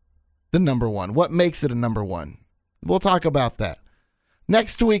the number one, what makes it a number one. We'll talk about that.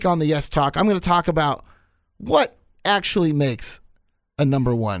 Next week on the Yes Talk, I'm going to talk about what actually makes a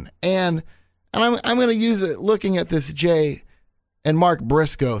number one. And I'm going to use it looking at this Jay and Mark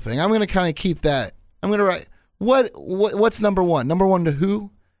Briscoe thing. I'm going to kind of keep that. I'm going to write, what's number one? Number one to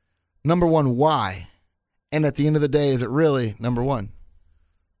who? Number one, why? And at the end of the day, is it really number one?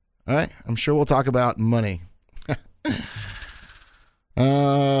 All right. I'm sure we'll talk about money.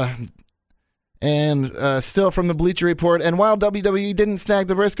 And still from the Bleacher Report, and while WWE didn't snag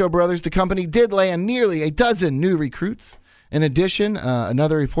the Briscoe brothers, the company did land nearly a dozen new recruits. In addition,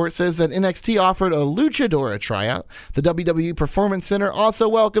 another report says that NXT offered a luchador a tryout. The WWE Performance Center also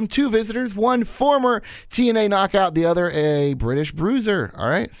welcomed two visitors, one former TNA knockout, the other a British bruiser. All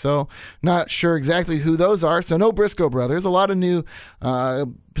right, so not sure exactly who those are. So no Briscoe brothers. A lot of new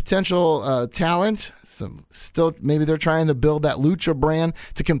potential talent. Some still, maybe they're trying to build that Lucha brand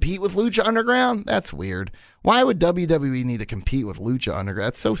to compete with Lucha Underground. That's weird. Why would WWE need to compete with Lucha Underground?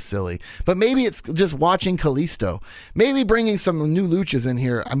 That's so silly. But maybe it's just watching Kalisto. Maybe bringing some new Luchas in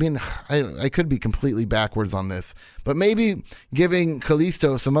here. I mean, I could be completely backwards on this. But maybe giving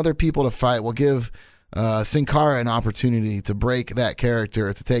Kalisto some other people to fight will give Sin Cara an opportunity to break that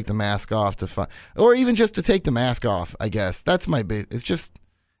character, to take the mask off, to fight, or even just to take the mask off, I guess. That's my base.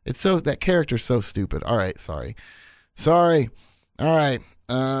 It's so, that character's so stupid. All right, sorry. All right,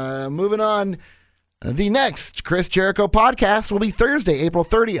 moving on. The next Chris Jericho podcast will be Thursday, April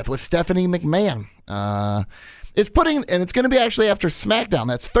 30th with Stephanie McMahon. It's going to be actually after SmackDown.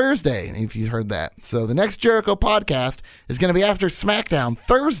 That's Thursday, if you heard that. So the next Jericho podcast is going to be after SmackDown,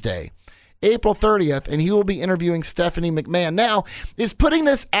 Thursday, April 30th, and he will be interviewing Stephanie McMahon. Now, is putting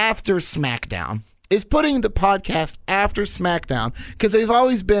this after SmackDown, is putting the podcast after SmackDown, because they've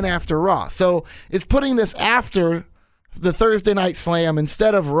always been after Raw. So it's putting this after the Thursday Night Slam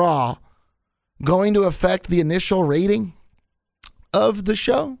instead of Raw going to affect the initial rating of the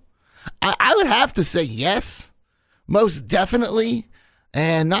show? I would have to say yes, most definitely.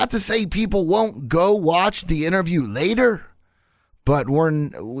 And not to say people won't go watch the interview later, but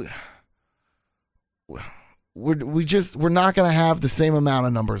we're not going to have the same amount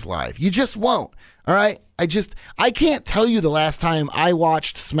of numbers live. You just won't. All right. I can't tell you the last time I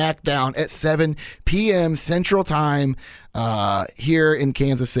watched SmackDown at 7 p.m. Central Time here in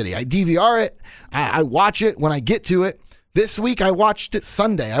Kansas City. I DVR it. I watch it when I get to it. This week I watched it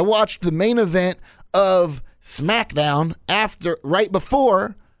Sunday. I watched the main event of SmackDown right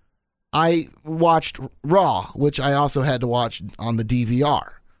before I watched Raw, which I also had to watch on the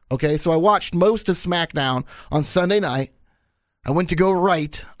DVR. Okay, so I watched most of SmackDown on Sunday night. I went to go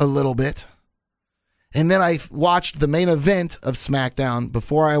right a little bit. And then I watched the main event of SmackDown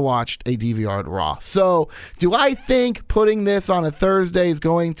before I watched a DVR'd Raw. So do I think putting this on a Thursday is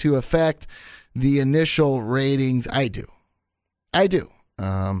going to affect the initial ratings? I do.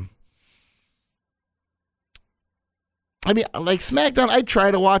 I mean, like SmackDown, I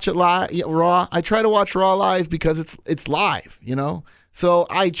try to watch it live. Raw, I try to watch Raw live because it's live, you know. So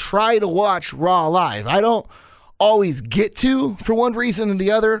I try to watch Raw live. I don't always get to for one reason or the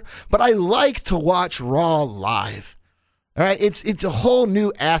other, but I like to watch Raw live. All right, it's a whole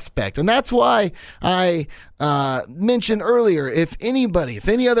new aspect, and that's why I mentioned earlier, if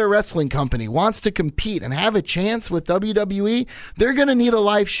any other wrestling company wants to compete and have a chance with WWE, they're going to need a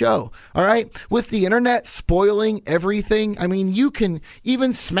live show, all right? With the internet spoiling everything, I mean, you can,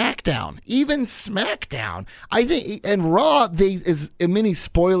 even SmackDown, I think, and Raw, as many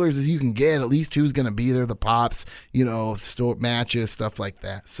spoilers as you can get, at least who's going to be there, the pops, you know, matches, stuff like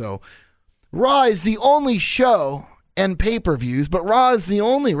that. So Raw is the only show and pay-per-views, but Raw is the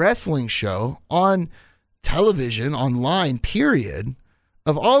only wrestling show on television, online, period,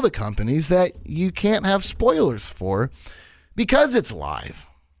 of all the companies that you can't have spoilers for because it's live.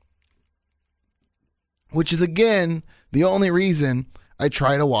 Which is, again, the only reason I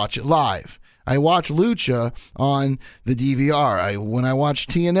try to watch it live. I watch Lucha on the DVR. When I watch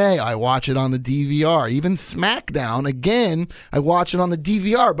TNA, I watch it on the DVR. Even SmackDown, again, I watch it on the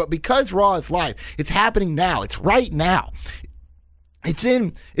DVR. But because Raw is live, it's happening now. It's right now.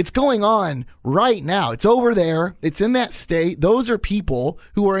 It's going on right now. It's over there. It's in that state. Those are people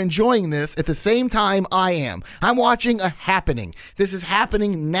who are enjoying this at the same time I am. I'm watching a happening. This is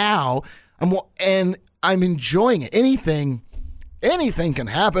happening now. And I'm enjoying it. Anything can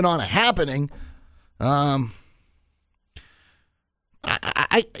happen on a happening. And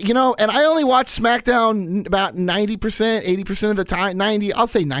I only watch SmackDown about 90%, 80% of the time. I'll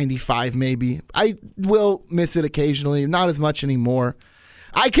say 95 maybe. I will miss it occasionally, not as much anymore.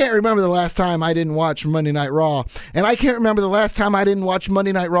 I can't remember the last time I didn't watch Monday Night Raw, and I can't remember the last time I didn't watch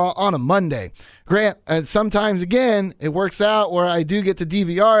Monday Night Raw on a Monday. Grant, and sometimes, again, it works out where I do get to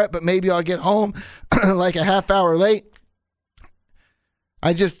DVR it, but maybe I'll get home like a half hour late.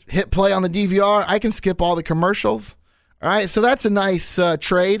 I just hit play on the DVR. I can skip all the commercials. All right, so that's a nice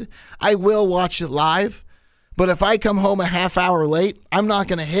trade. I will watch it live, but if I come home a half hour late, I'm not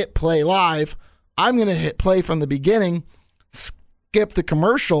going to hit play live. I'm going to hit play from the beginning, skip the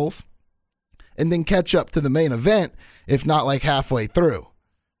commercials, and then catch up to the main event, if not like halfway through.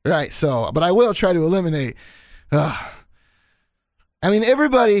 All right, so, but I will try to eliminate.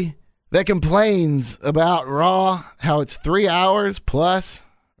 Everybody that complains about Raw, how it's 3 hours plus,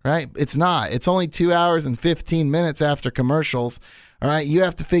 right? It's not. It's only 2 hours and 15 minutes after commercials. All right, you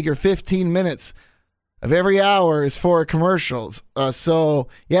have to figure 15 minutes of every hour is for commercials. So,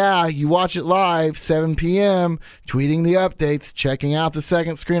 yeah, you watch it live, 7 p.m., tweeting the updates, checking out the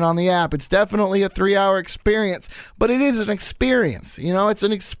second screen on the app. It's definitely a 3-hour experience, but it is an experience. You know, it's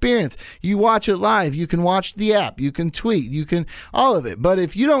an experience. You watch it live. You can watch the app. You can tweet. You can, all of it. But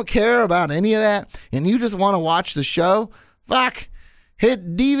if you don't care about any of that and you just want to watch the show, fuck,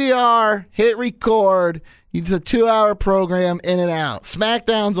 hit DVR, hit record. It's a 2-hour program, in and out.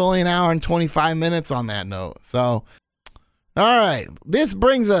 SmackDown's only an hour and 25 minutes on that note. So, all right. This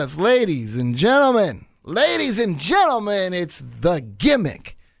brings us, ladies and gentlemen, it's the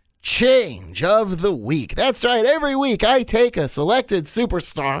gimmick change of the week. That's right. Every week I take a selected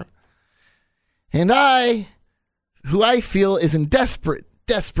superstar and who I feel is in desperate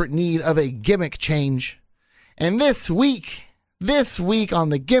need of a gimmick change. And this week on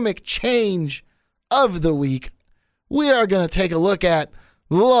the gimmick change of the week, we are going to take a look at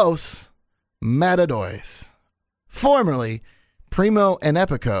Los Matadores, formerly Primo and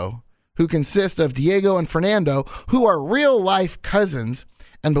Epico, who consist of Diego and Fernando, who are real-life cousins,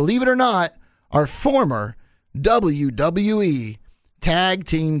 and believe it or not, are former WWE Tag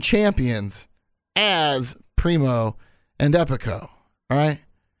Team Champions as Primo and Epico. All right?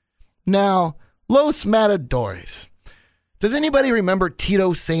 Now, Los Matadores. Does anybody remember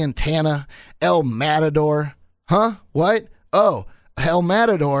Tito Santana, El Matador? Huh? What? Oh, El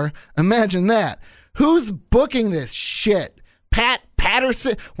Matador. Imagine that. Who's booking this shit? Pat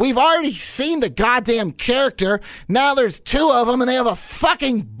Patterson? We've already seen the goddamn character. Now there's two of them and they have a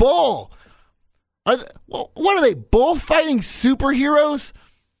fucking bull. What are they, bullfighting superheroes?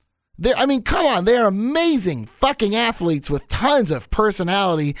 Come on, they're amazing fucking athletes with tons of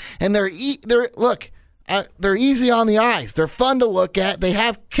personality, and they're easy on the eyes. They're fun to look at. They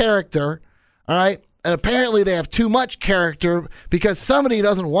have character, all right? And apparently they have too much character because somebody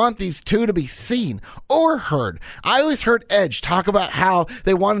doesn't want these two to be seen or heard. I always heard Edge talk about how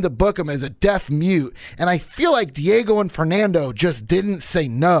they wanted to book him as a deaf mute, and I feel like Diego and Fernando just didn't say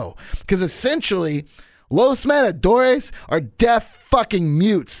no, because essentially Los Matadores are deaf fucking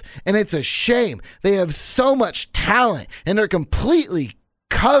mutes, and it's a shame. They have so much talent, and they're completely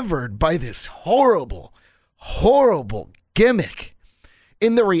covered by this horrible, horrible gimmick.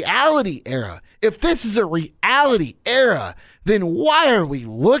 In the reality era, if this is a reality era, then why are we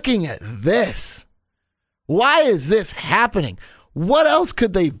looking at this? Why is this happening? What else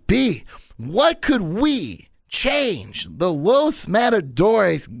could they be? What could we change the Los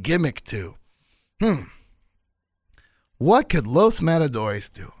Matadores gimmick to? What could Los Matadores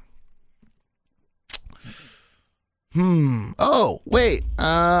do? Oh, wait.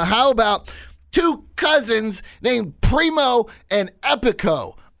 How about two cousins named Primo and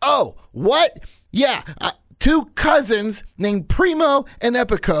Epico? Oh, what? Yeah, two cousins named Primo and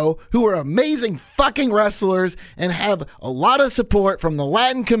Epico who are amazing fucking wrestlers and have a lot of support from the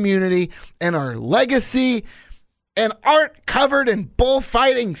Latin community and are legacy and aren't covered in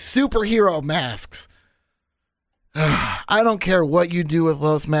bullfighting superhero masks. I don't care what you do with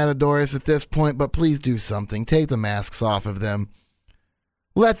Los Matadores at this point, but please do something. Take the masks off of them.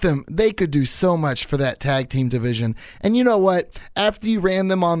 Let them. They could do so much for that tag team division. And you know what? After you ran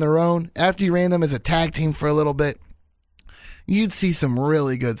them on their own, after you ran them as a tag team for a little bit, you'd see some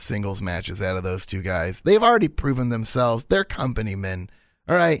really good singles matches out of those two guys. They've already proven themselves. They're company men.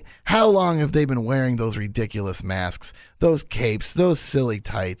 All right? How long have they been wearing those ridiculous masks, those capes, those silly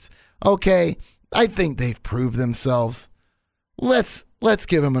tights? Okay, I think they've proved themselves. Let's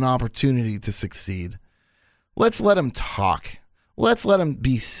give them an opportunity to succeed. Let's let them talk. Let's let them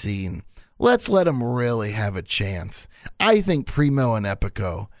be seen. Let's let them really have a chance. I think Primo and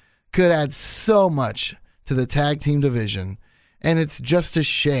Epico could add so much to the tag team division, and it's just a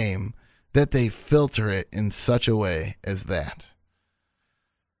shame that they filter it in such a way as that.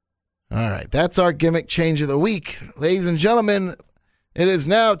 All right, that's our gimmick change of the week. Ladies and gentlemen, it is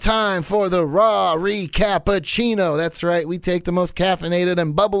now time for the Raw Recappuccino. That's right, we take the most caffeinated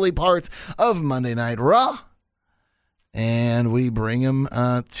and bubbly parts of Monday Night Raw, and we bring them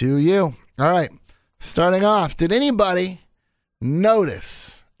to you. All right, starting off, did anybody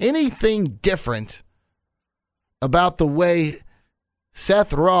notice anything different about the way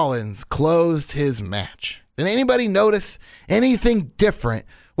Seth Rollins closed his match? Did anybody notice anything different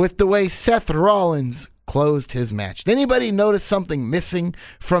with the way Seth Rollins closed his match? Did anybody notice something missing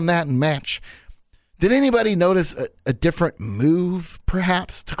from that match? Did anybody notice a different move,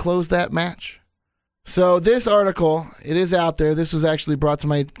 perhaps, to close that match? So this article, it is out there. This was actually brought to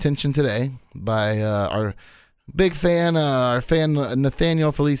my attention today by our big fan,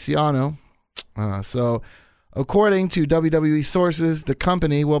 Nathaniel Feliciano. So according to WWE sources, the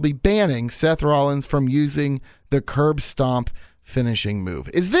company will be banning Seth Rollins from using the curb stomp finishing move.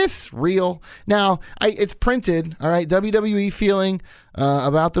 Is this real? Now, it's printed, all right, WWE feeling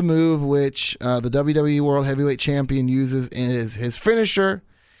about the move, which the WWE World Heavyweight Champion uses in his finisher,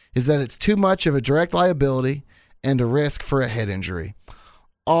 is that it's too much of a direct liability and a risk for a head injury.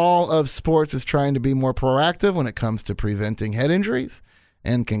 All of sports is trying to be more proactive when it comes to preventing head injuries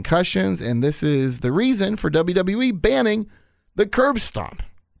and concussions, and this is the reason for WWE banning the curb stomp.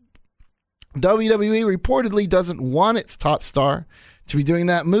 WWE reportedly doesn't want its top star to be doing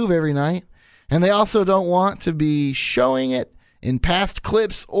that move every night, and they also don't want to be showing it in past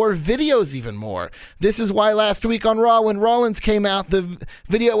clips or videos even more. This is why last week on Raw, when Rollins came out, the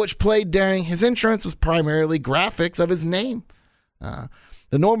video which played during his entrance was primarily graphics of his name. The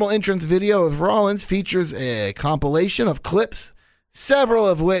normal entrance video of Rollins features a compilation of clips, several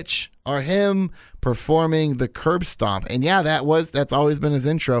of which are him performing the curb stomp. And yeah, that's always been his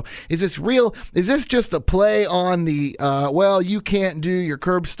intro. Is this real? Is this just a play on the, well, you can't do your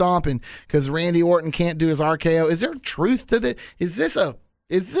curb stomp and because Randy Orton can't do his RKO? Is there truth to this? Is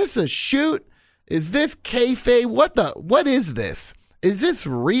this a shoot? Is this kayfabe? What is this? Is this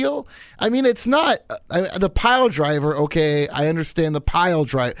real? I mean, it's not the pile driver. Okay, I understand the pile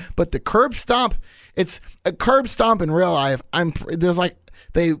drive, but the curb stomp, it's a curb stomp in real life. There's like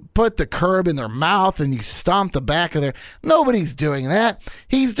they put the curb in their mouth and you stomp the back of their... Nobody's doing that.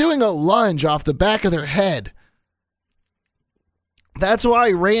 He's doing a lunge off the back of their head. That's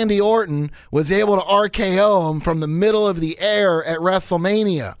why Randy Orton was able to RKO him from the middle of the air at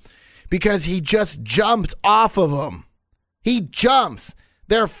WrestleMania, because he just jumped off of him. He jumps.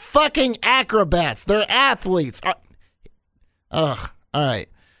 They're fucking acrobats. They're athletes. All right.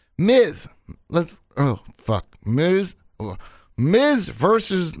 Miz. Miz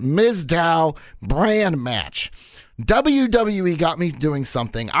versus Mizdow brand match. WWE got me doing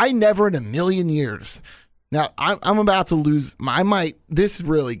something I never in a million years. Now, I'm about to lose. This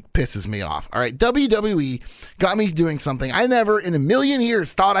really pisses me off. All right. WWE got me doing something I never in a million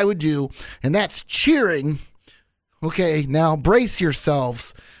years thought I would do, and that's cheering. Okay, now brace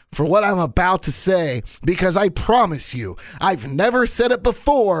yourselves for what I'm about to say, because I promise you, I've never said it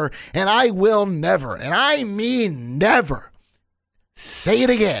before, and I will never, and I mean never, say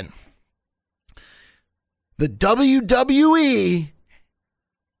it again. The WWE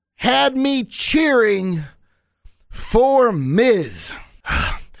had me cheering for Miz.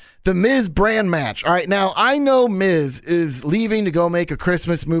 The Miz brand match. All right, now I know Miz is leaving to go make a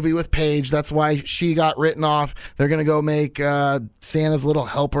Christmas movie with Paige. That's why she got written off. They're going to go make Santa's Little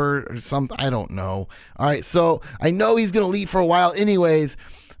Helper or something. I don't know. All right, so I know he's going to leave for a while anyways,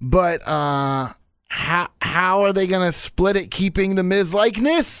 but how are they going to split it keeping the Miz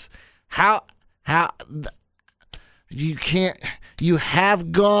likeness? You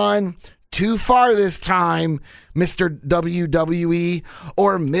have gone too far this time, Mr. WWE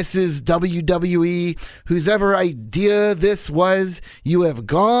or Mrs. WWE, whose ever idea this was. You have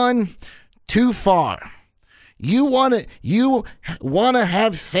gone too far. You want to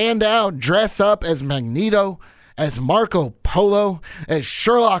have Sandow dress up as Magneto, as Marco Polo, as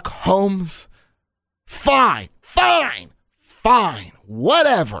Sherlock Holmes? Fine,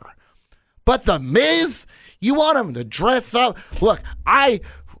 whatever. But the Miz, you want him to dress up? Look, I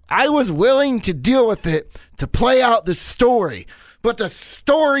was willing to deal with it to play out the story, but the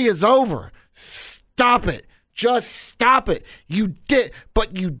story is over. Stop it. Just stop it. You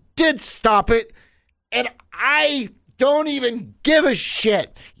did stop it, and I don't even give a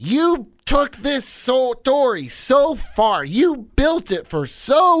shit. You took this story so far. You built it for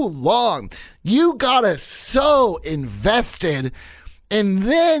so long. You got us so invested, and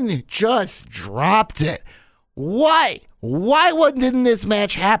then just dropped it. Why? Why didn't this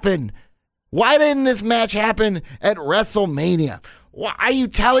match happen? Why didn't this match happen at WrestleMania? Why, are you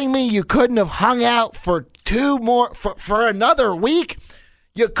telling me you couldn't have hung out for for another week?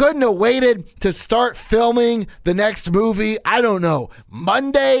 You couldn't have waited to start filming the next movie, I don't know,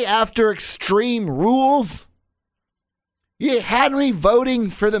 Monday after Extreme Rules? You had me voting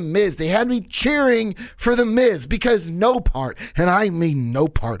for The Miz. They had me cheering for The Miz because no part, and I mean no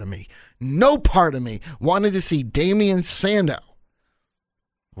part of me wanted to see Damien Sandow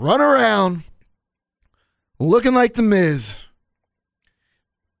run around looking like The Miz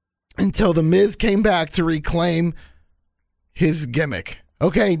until The Miz came back to reclaim his gimmick.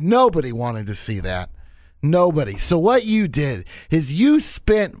 Okay, nobody wanted to see that. Nobody. So what you did is you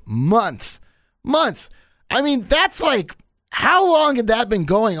spent months. I mean, that's like, how long had that been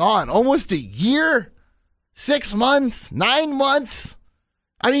going on? Almost a year? 6 months? 9 months?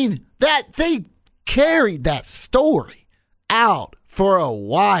 I mean, that they carried that story out for a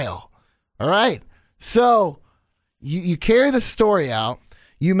while. All right. So you carry the story out.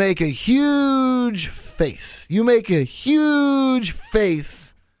 You make a huge face.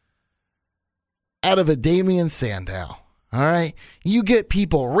 Out of a Damien Sandow. All right. You get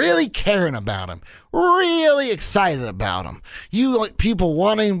people really caring about him, really excited about him. You like people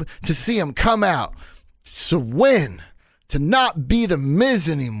wanting to see him come out to win, to not be the Miz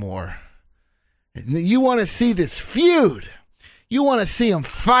anymore. You want to see this feud. You want to see him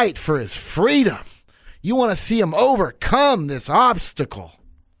fight for his freedom. You want to see him overcome this obstacle.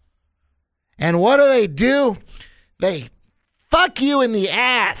 And what do? They fuck you in the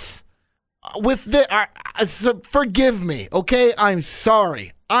ass with the. Forgive me, okay? I'm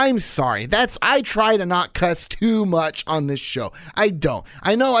sorry. I try to not cuss too much on this show. I don't.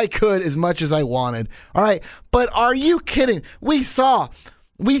 I know I could as much as I wanted. All right, but are you kidding? We saw a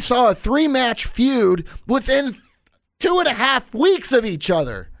 3-match feud within 2.5 weeks of each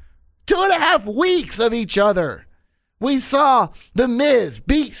other. 2.5 weeks of each other. We saw The Miz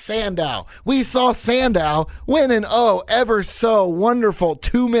beat Sandow. We saw Sandow win an ever so wonderful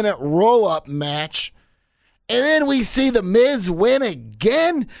 2-minute roll-up match. And then we see The Miz win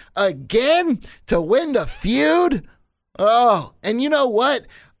again to win the feud. Oh, and you know what?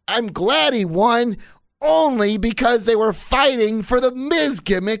 I'm glad he won only because they were fighting for the Miz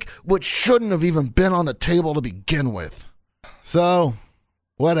gimmick, which shouldn't have even been on the table to begin with. So,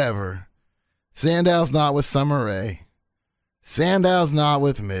 whatever. Sandow's not with Summer Rae. Sandow's not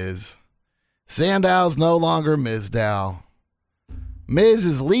with Miz. Sandow's no longer Mizdow. Miz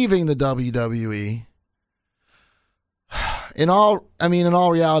is leaving the WWE. In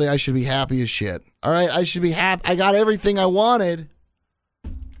all reality, I should be happy as shit. All right, I should be happy. I got everything I wanted.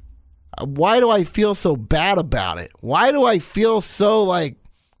 Why do I feel so bad about it? Why do I feel so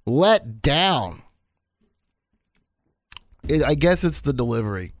let down? I guess it's the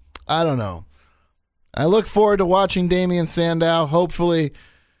delivery. I don't know. I look forward to watching Damien Sandow. Hopefully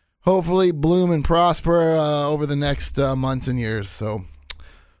bloom and prosper over the next months and years. So,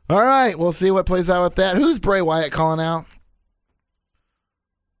 all right, we'll see what plays out with that. Who's Bray Wyatt calling out?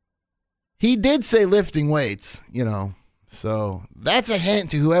 He did say lifting weights, so that's a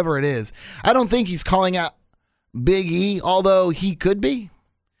hint to whoever it is. I don't think he's calling out Big E, although he could be.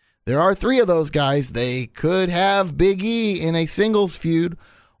 There are 3 of those guys. They could have Big E in a singles feud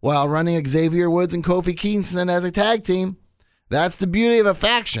while running Xavier Woods and Kofi Kingston as a tag team. That's the beauty of a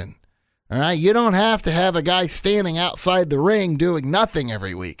faction. All right, you don't have to have a guy standing outside the ring doing nothing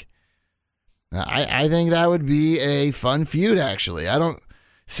every week. I think that would be a fun feud, actually. I don't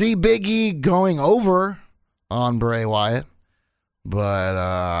see Big E going over on Bray Wyatt,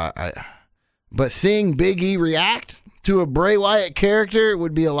 but seeing Big E react to a Bray Wyatt character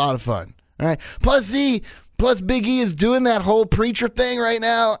would be a lot of fun. All right. Plus Big E is doing that whole preacher thing right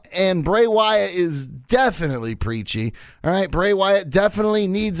now, and Bray Wyatt is definitely preachy. All right. Bray Wyatt definitely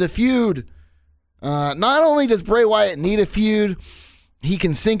needs a feud. Not only does Bray Wyatt need a feud he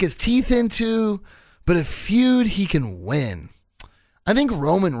can sink his teeth into, but a feud he can win. I think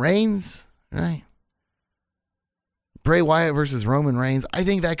Roman Reigns, right? Bray Wyatt versus Roman Reigns, I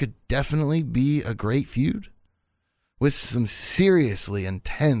think that could definitely be a great feud with some seriously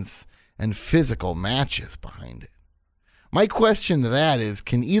intense and physical matches behind it. My question to that is,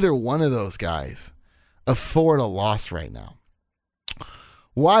 can either one of those guys afford a loss right now?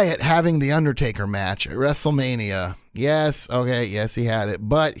 Wyatt having the Undertaker match at WrestleMania, yes, he had it,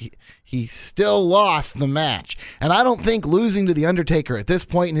 but he still lost the match. And I don't think losing to the Undertaker at this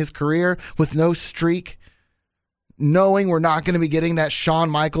point in his career with no streak, knowing we're not going to be getting that Shawn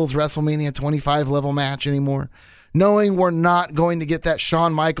Michaels WrestleMania 25 level match anymore, knowing we're not going to get that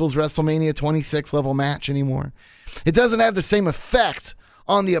Shawn Michaels WrestleMania 26 level match anymore, it doesn't have the same effect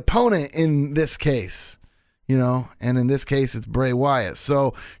on the opponent in this case. And in this case, it's Bray Wyatt.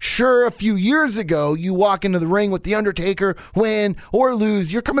 So, sure, a few years ago, you walk into the ring with The Undertaker, win or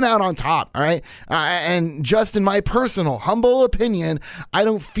lose, you're coming out on top, all right? And just in my personal, humble opinion, I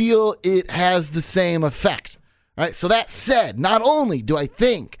don't feel it has the same effect, all right? So that said, not only do I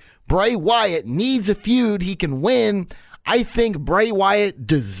think Bray Wyatt needs a feud he can win, I think Bray Wyatt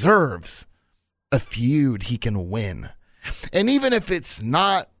deserves a feud he can win. And even if it's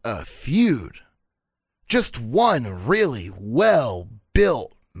not a feud, just one really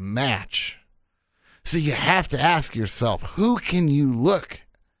well-built match. So you have to ask yourself, who can you look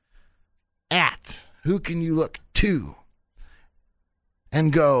at? Who can you look to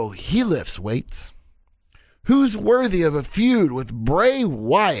and go, he lifts weights? Who's worthy of a feud with Bray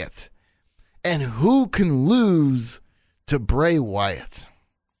Wyatt? And who can lose to Bray Wyatt?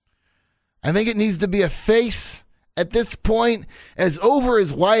 I think it needs to be a face. At this point, as over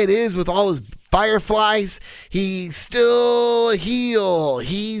as Wyatt is with all his fireflies, he's still a heel.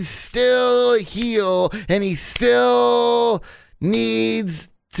 He's still a heel, and he still needs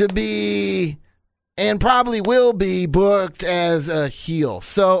to be, and probably will be, booked as a heel.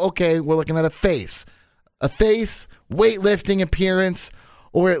 So, okay, we're looking at a face. A face, weightlifting appearance,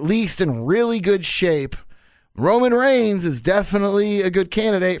 or at least in really good shape. Roman Reigns is definitely a good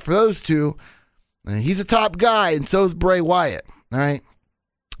candidate for those two. He's a top guy, and so is Bray Wyatt. All right.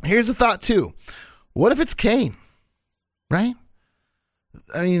 Here's a thought, too. What if it's Kane? Right?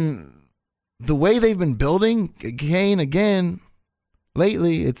 I mean, the way they've been building Kane again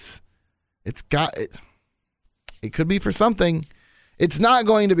lately, it could be for something. It's not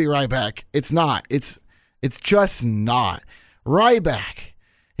going to be Ryback. It's not. It's just not. Ryback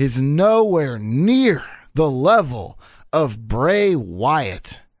is nowhere near the level of Bray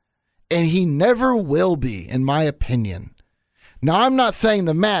Wyatt. And he never will be, in my opinion. Now, I'm not saying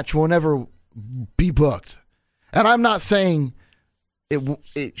the match will never be booked. And I'm not saying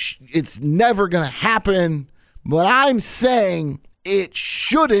it's never going to happen. But I'm saying it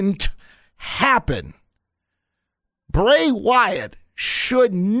shouldn't happen. Bray Wyatt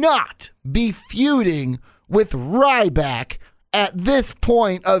should not be feuding with Ryback at this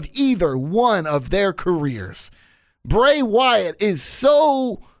point of either one of their careers. Bray Wyatt is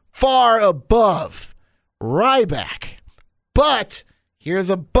so far above Ryback. But, here's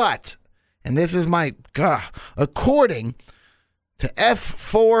a but, and this is my, according to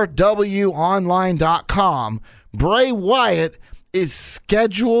F4WOnline.com, Bray Wyatt is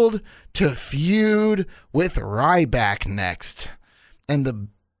scheduled to feud with Ryback next. And the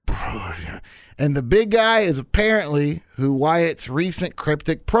big guy is apparently who Wyatt's recent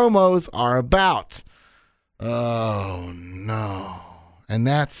cryptic promos are about. Oh, no. And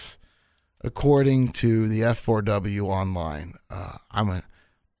that's according to the F4W Online. I'm going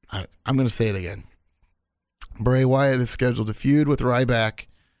to say it again. Bray Wyatt is scheduled to feud with Ryback,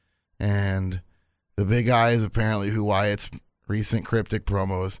 and the big guy is apparently who Wyatt's recent cryptic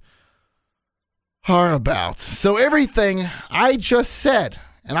promos are about. So everything I just said,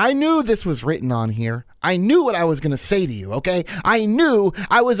 and I knew this was written on here. I knew what I was going to say to you, okay? I knew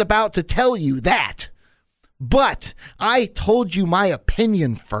I was about to tell you that. But I told you my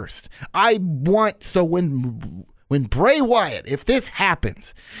opinion first. So when Bray Wyatt, if this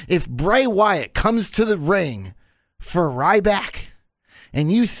happens, if Bray Wyatt comes to the ring for Ryback,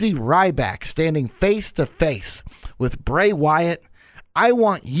 and you see Ryback standing face to face with Bray Wyatt, I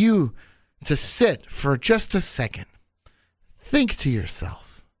want you to sit for just a second. Think to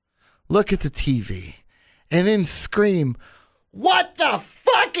yourself. Look at the TV. And then scream, "What the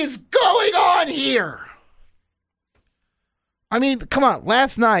fuck is going on here?" I mean, come on.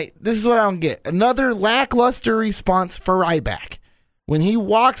 Last night, this is what I don't get. Another lackluster response for Ryback. When he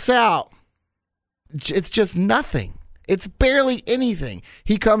walks out, it's just nothing. It's barely anything.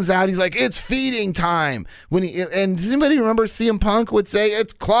 He comes out, he's like, "It's feeding time." And does anybody remember CM Punk would say,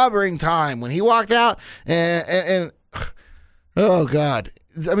 "It's clobbering time" when he walked out? And oh God.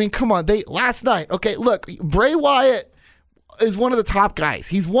 I mean, come on. Last night, okay, look, Bray Wyatt is one of the top guys.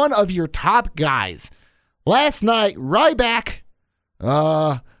 He's one of your top guys. Last night, Ryback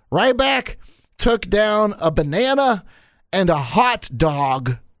took down a banana and a hot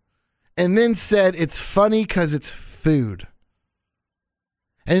dog and then said it's funny because it's food.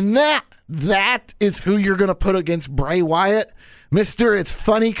 And that is who you're going to put against Bray Wyatt? Mr. It's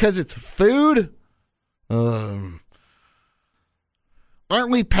funny because it's food? Aren't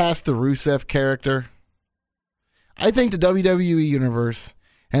we past the Rusev character? I think the WWE Universe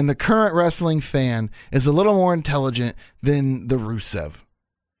and the current wrestling fan is a little more intelligent than the Rusev.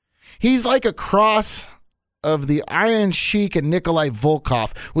 He's like a cross of the Iron Sheik and Nikolai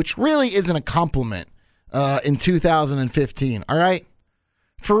Volkov, which really isn't a compliment in 2015, all right?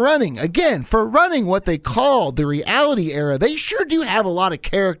 For running what they call the reality era, they sure do have a lot of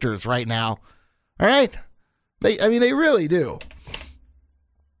characters right now, all right? They really do.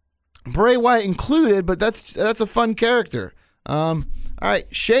 Bray Wyatt included, but that's a fun character. All right,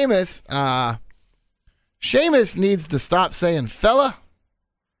 Sheamus needs to stop saying fella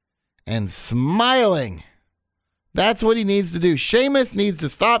and smiling. That's what he needs to do. Sheamus needs to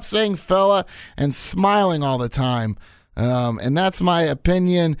stop saying fella and smiling all the time. And that's my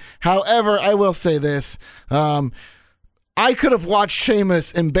opinion. However, I will say this. I could have watched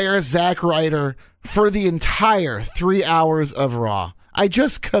Sheamus embarrass Zack Ryder for the entire 3 hours of Raw. I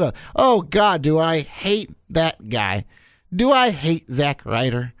just could have. Oh, God, do I hate that guy. Do I hate Zack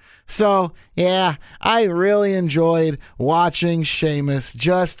Ryder? So, yeah, I really enjoyed watching Sheamus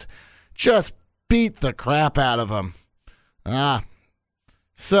just beat the crap out of him.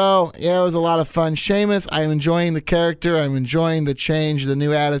 So, yeah, it was a lot of fun. Sheamus, I'm enjoying the character. I'm enjoying the change, the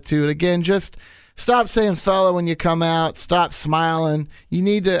new attitude. Again, just stop saying fella when you come out. Stop smiling. You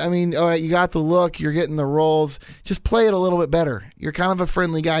need to, all right, you got the look. You're getting the roles. Just play it a little bit better. You're kind of a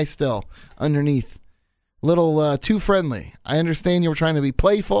friendly guy still underneath. Little too friendly. I understand you were trying to be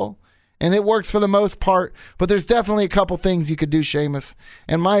playful, and it works for the most part, but there's definitely a couple things you could do, Sheamus.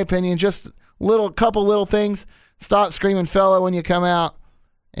 In my opinion, just couple little things. Stop screaming fella when you come out,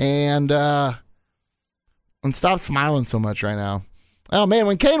 and stop smiling so much right now. Oh, man,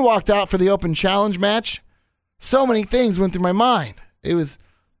 when Kane walked out for the open challenge match, so many things went through my mind. It was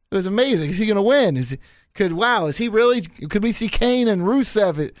amazing. Is he going to win? Is he really? Could we see Kane and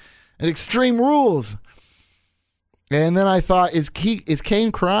Rusev at Extreme Rules? And then I thought, is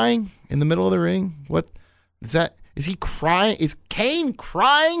Kane crying in the middle of the ring? What is that? Is he crying? Is Kane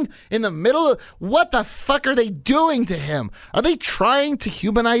crying in the middle of... What the fuck are they doing to him? Are they trying to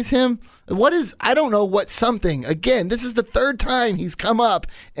humanize him? I don't know what something. Again, this is the third time he's come up,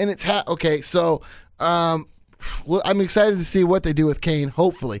 and it's... Okay, so I'm excited to see what they do with Kane,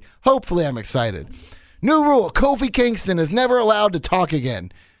 hopefully. Hopefully I'm excited. New rule, Kofi Kingston is never allowed to talk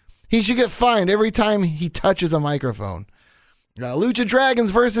again. He should get fined every time he touches a microphone. Lucha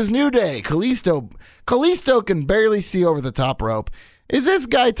Dragons versus New Day. Kalisto can barely see over the top rope. Is this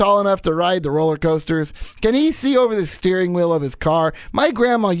guy tall enough to ride the roller coasters? Can he see over the steering wheel of his car? My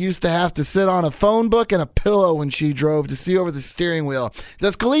grandma used to have to sit on a phone book and a pillow when she drove to see over the steering wheel.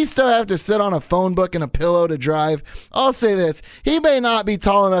 Does Kalisto have to sit on a phone book and a pillow to drive? I'll say this. He may not be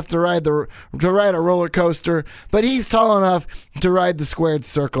tall enough to ride a roller coaster, but he's tall enough to ride the squared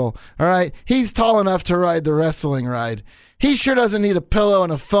circle. All right? He's tall enough to ride the wrestling ride. He sure doesn't need a pillow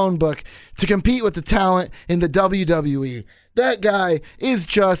and a phone book to compete with the talent in the WWE. That guy is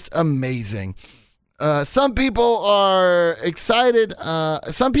just amazing. Some people are excited.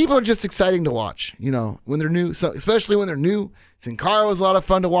 Some people are just exciting to watch, when they're new, so especially when they're new. Sin Cara was a lot of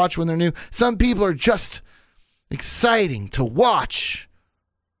fun to watch when they're new. Some people are just exciting to watch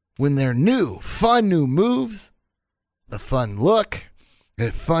when they're new. Fun new moves, a fun look,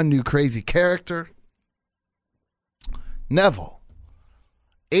 a fun new crazy character.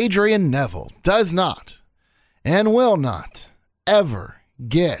 Adrian Neville does not and will not ever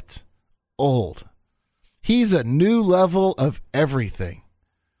get old. He's a new level of everything.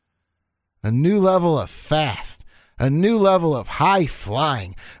 A new level of fast. A new level of high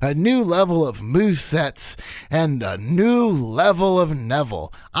flying. A new level of movesets. And a new level of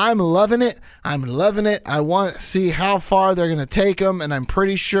Neville. I'm loving it. I want to see how far they're going to take him. And I'm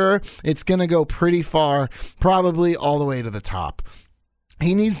pretty sure it's going to go pretty far. Probably all the way to the top.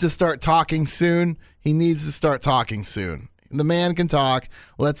 He needs to start talking soon. The man can talk.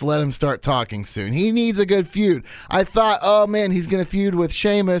 Let's let him start talking soon. He needs a good feud. I thought, oh man, he's going to feud with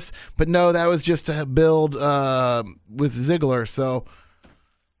Sheamus, but no, that was just to build with Ziggler. So,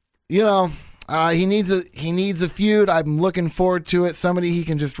 he needs a feud. I'm looking forward to it. Somebody he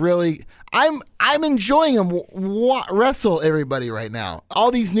can just really. I'm enjoying him wrestle everybody right now.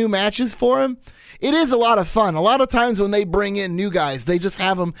 All these new matches for him. It is a lot of fun. A lot of times when they bring in new guys, they just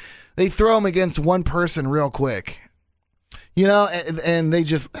have them. They throw them against one person real quick. And they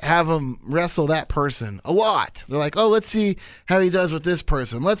just have him wrestle that person a lot. They're like, oh, let's see how he does with this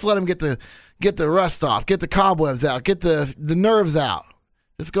person. Let's let him get the rust off, get the cobwebs out, get the nerves out.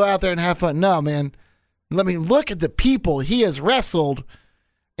 Let's go out there and have fun. No, man. Let me look at the people he has wrestled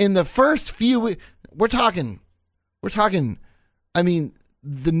in the first few weeks. We're talking, the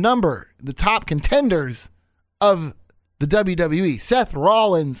top contenders of the WWE. Seth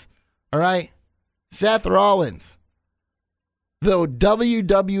Rollins, all right? Seth Rollins. The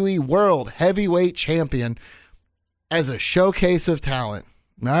WWE World Heavyweight Champion as a showcase of talent.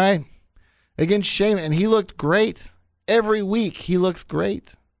 All right? Against Sheamus. And he looked great. Every week he looks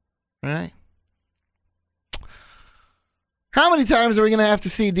great. All right? How many times are we going to have to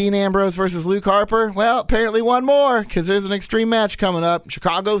see Dean Ambrose versus Luke Harper? Well, apparently one more, because there's an extreme match coming up.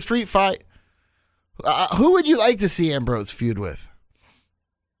 Chicago Street Fight. Who would you like to see Ambrose feud with?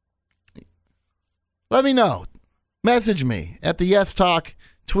 Let me know. Message me at the Yes Talk,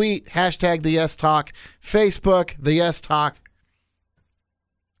 tweet, hashtag the Yes Talk, Facebook, the Yes Talk.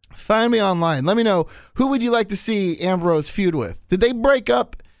 Find me online. Let me know, who would you like to see Ambrose feud with? Did they break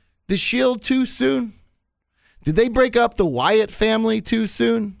up the Shield too soon? Did they break up the Wyatt family too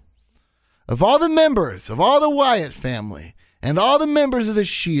soon? Of all the members of all the Wyatt family and all the members of the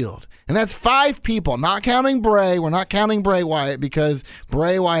Shield, and that's 5 people, not counting Bray. We're not counting Bray Wyatt because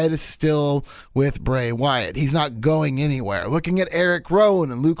Bray Wyatt is still with Bray Wyatt. He's not going anywhere. Looking at Eric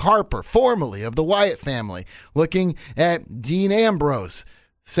Rowan and Luke Harper, formerly of the Wyatt family. Looking at Dean Ambrose,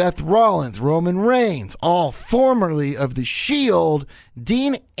 Seth Rollins, Roman Reigns, all formerly of the Shield.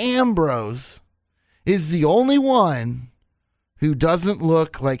 Dean Ambrose is the only one who doesn't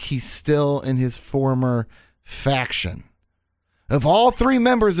look like he's still in his former faction. Of all 3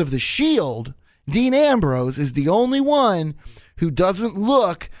 members of the Shield, Dean Ambrose is the only one who doesn't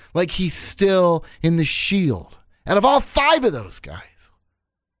look like he's still in the Shield. And of all 5 of those guys,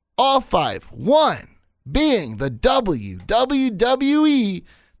 all 5, one being the WWE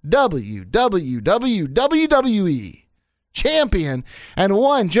champion, and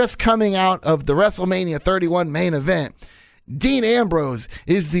one just coming out of the WrestleMania 31 main event, Dean Ambrose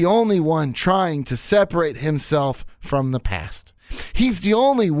is the only one trying to separate himself from the past. He's the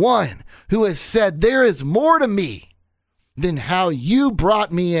only one who has said, there is more to me than how you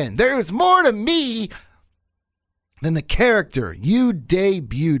brought me in. There is more to me than the character you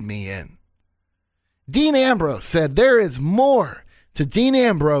debuted me in. Dean Ambrose said, there is more to Dean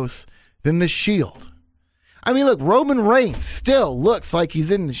Ambrose than the Shield. I mean, look, Roman Reigns still looks like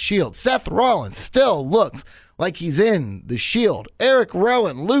he's in the Shield. Seth Rollins still looks like he's in the Shield. Eric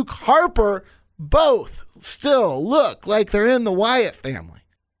Rowan, Luke Harper, both still look like they're in the Wyatt family.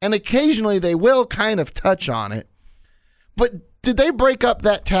 And occasionally they will kind of touch on it. But did they break up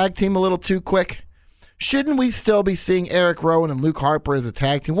that tag team a little too quick? Shouldn't we still be seeing Eric Rowan and Luke Harper as a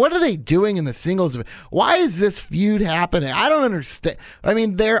tag team? What are they doing in the singles division? Why is this feud happening? I don't understand. I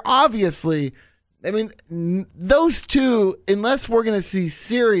mean, they're obviously, those two, unless we're going to see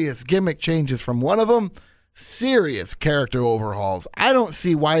serious gimmick changes from one of them, serious character overhauls, I don't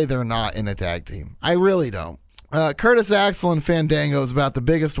see why they're not in a tag team. I really don't. Curtis Axel and Fandango is about the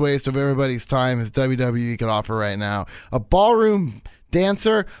biggest waste of everybody's time as WWE could offer right now. A ballroom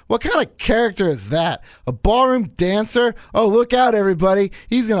dancer? What kind of character is that? A ballroom dancer? Oh, look out, everybody.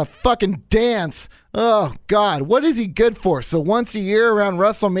 He's going to fucking dance. Oh, God. What is he good for? So once a year around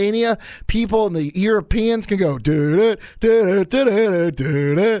WrestleMania, people in the Europeans can go, great.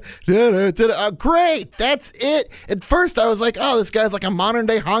 That's it. At first, I was like, oh, this guy's like a modern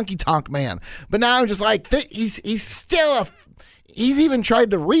day honky tonk man. But now I'm just like, he's still he's even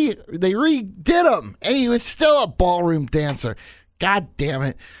tried to they redid him, and he was still a ballroom dancer. God damn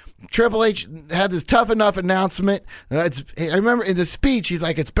it. Triple H had this tough enough announcement. I remember in the speech, he's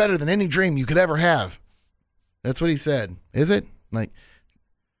like, it's better than any dream you could ever have. That's what he said. Is it? Like,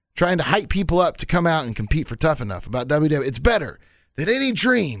 trying to hype people up to come out and compete for Tough Enough about WWE. It's better than any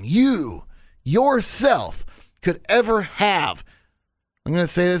dream you, yourself, could ever have. I'm going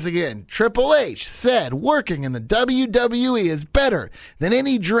to say this again. Triple H said working in the WWE is better than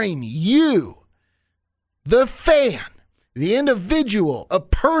any dream you, the fan, the individual, a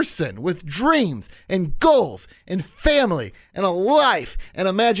person with dreams and goals and family and a life and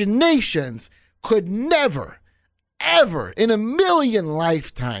imaginations could never, ever in a million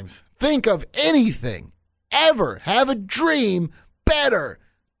lifetimes think of anything, ever have a dream better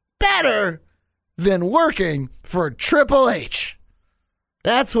than working for Triple H.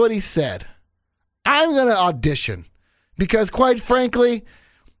 That's what he said. I'm going to audition because, quite frankly,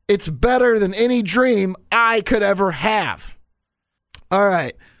 it's better than any dream I could ever have. All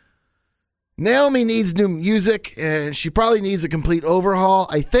right. Naomi needs new music, and she probably needs a complete overhaul.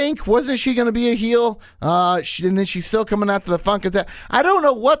 I think, wasn't she going to be a heel? And then she's still coming out to the Funk Attack. I don't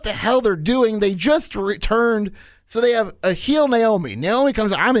know what the hell they're doing. They just returned. So they have a heel Naomi. Naomi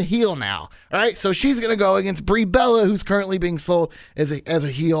comes out, I'm a heel now. All right, so she's going to go against Brie Bella, who's currently being sold as a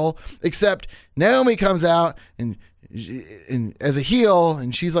heel, except Naomi comes out and as a heel,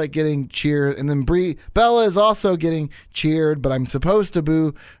 and she's like getting cheered, and then Brie Bella is also getting cheered, but I'm supposed to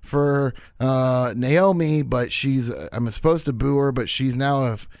boo for Naomi, but I'm supposed to boo her, but she's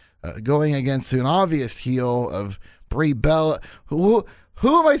now going against an obvious heel of Brie Bella. Who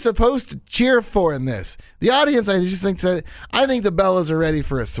am I supposed to cheer for in this? The audience, I think the Bellas are ready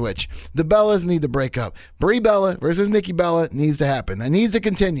for a switch. The Bellas need to break up. Brie Bella versus Nikki Bella needs to happen. That needs to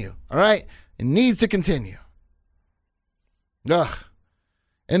continue. All right, it needs to continue. Ugh.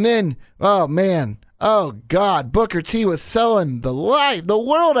 And then, oh man, oh God, Booker T was selling the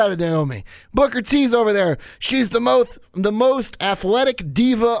world out of Naomi. Booker T's over there. She's the most athletic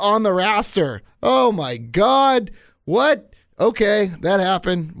diva on the roster. Oh my God. What? Okay, that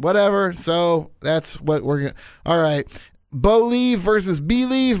happened. Whatever. So that's what we're going to. All right. Bo Leave versus B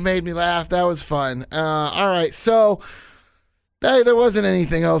Leave made me laugh. That was fun. All right. So there wasn't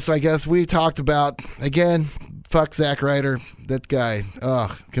anything else, I guess. We talked about, again, fuck Zack Ryder, that guy.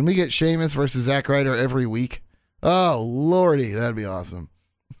 Ugh. Can we get Sheamus versus Zack Ryder every week? Oh, Lordy, that'd be awesome.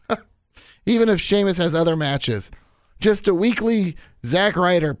 Even if Sheamus has other matches. Just a weekly Zack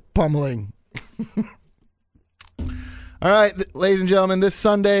Ryder pummeling. All right, ladies and gentlemen, this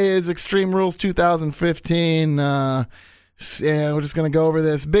Sunday is Extreme Rules 2015. We're just going to go over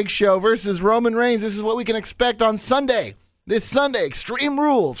this. Big Show versus Roman Reigns. This is what we can expect on Sunday. This Sunday, Extreme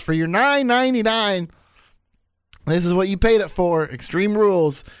Rules for your $9.99. This is what you paid it for. Extreme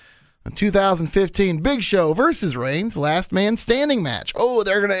Rules in 2015. Big Show versus Reigns. Last man standing match. Oh,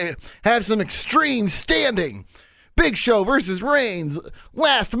 they're going to have some extreme standing. Big Show versus Reigns.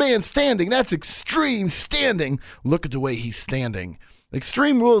 Last man standing. That's extreme standing. Look at the way he's standing.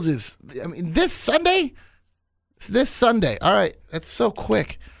 Extreme Rules is, this Sunday? It's this Sunday. All right. That's so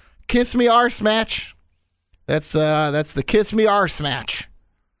quick. Kiss Me Arse match. That's the Kiss Me Arse match.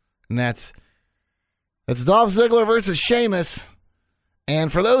 And that's Dolph Ziggler versus Sheamus.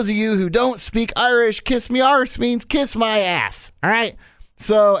 And for those of you who don't speak Irish, Kiss Me Arse means kiss my ass. All right?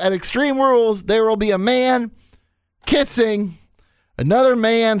 So at Extreme Rules, there will be a man kissing another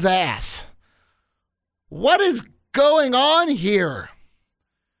man's ass. What is going on here?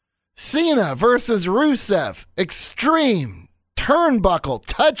 Cena versus Rusev. Extreme turnbuckle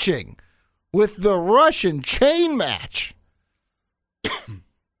touching with the Russian chain match.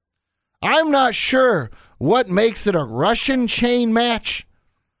 I'm not sure what makes it a Russian chain match,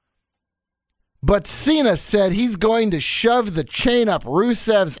 But Cena said he's going to shove the chain up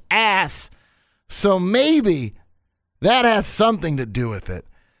Rusev's ass. So maybe that has something to do with it.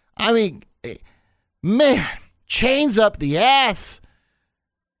 I mean, man, chains up the ass.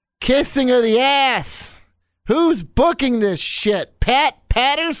 Kissing of the ass. Who's booking this shit? Pat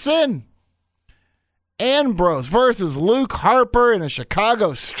Patterson? Ambrose versus Luke Harper in a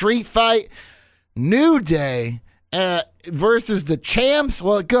Chicago street fight. New Day versus the champs.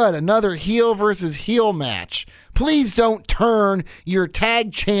 Well, good. Another heel versus heel match. Please don't turn your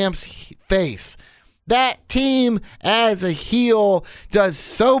tag champs face. That team as a heel does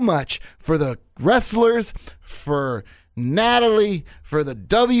so much for the wrestlers, for Natalie, for the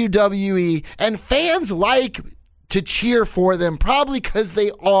WWE, and fans like to cheer for them, probably because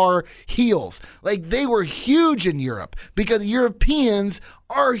they are heels. Like, they were huge in Europe because Europeans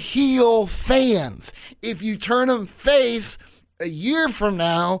are heel fans. If you turn them face a year from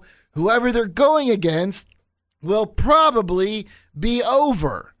now, whoever they're going against will probably be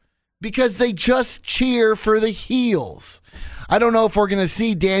over because they just cheer for the heels. I don't know if we're going to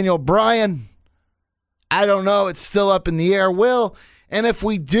see Daniel Bryan. I don't know. It's still up in the air. And if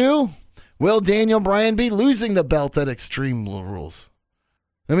we do, will Daniel Bryan be losing the belt at Extreme Rules?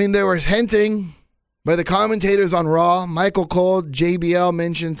 I mean, there was hinting by the commentators on Raw. Michael Cole, JBL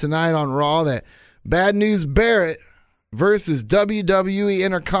mentioned tonight on Raw that Bad News Barrett versus WWE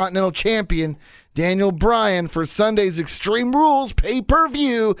Intercontinental Champion Daniel Bryan for Sunday's Extreme Rules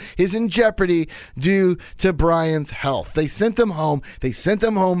pay-per-view is in jeopardy due to Bryan's health. They sent him home. They sent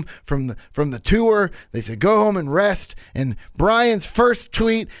him home from the tour. They said, go home and rest. And Bryan's first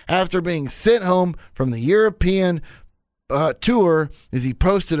tweet after being sent home from the European tour is he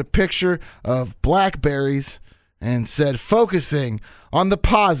posted a picture of blackberries and said, focusing on the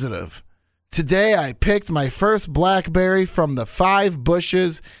positive. Today, I picked my first blackberry from the 5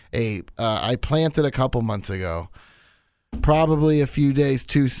 bushes I planted a couple months ago. Probably a few days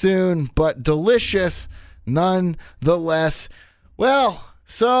too soon, but delicious nonetheless. Well,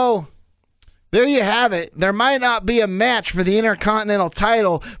 so there you have it. There might not be a match for the Intercontinental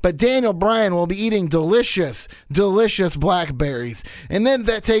title, but Daniel Bryan will be eating delicious, delicious blackberries. And then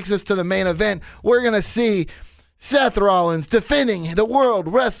that takes us to the main event. We're going to see Seth Rollins defending the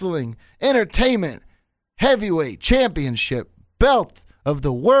World Wrestling Entertainment Heavyweight Championship belt of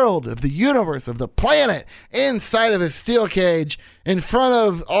the world, of the universe, of the planet inside of his steel cage in front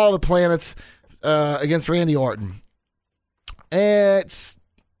of all the planets against Randy Orton. It's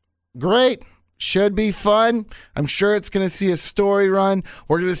great. Should be fun. I'm sure it's going to see a story run.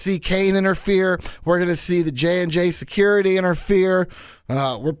 We're going to see Kane interfere. We're going to see the J&J security interfere.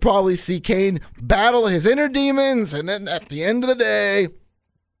 We'll probably see Kane battle his inner demons. And then at the end of the day,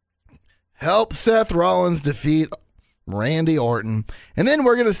 help Seth Rollins defeat Randy Orton. And then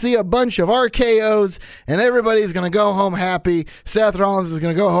we're going to see a bunch of RKOs. And everybody's going to go home happy. Seth Rollins is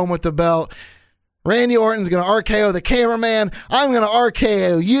going to go home with the belt. Randy Orton's going to RKO the cameraman. I'm going to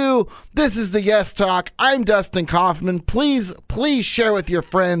RKO you. This is the Yes Talk. I'm Dustin Kaufman. Please share with your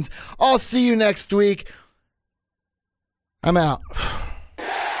friends. I'll see you next week. I'm out.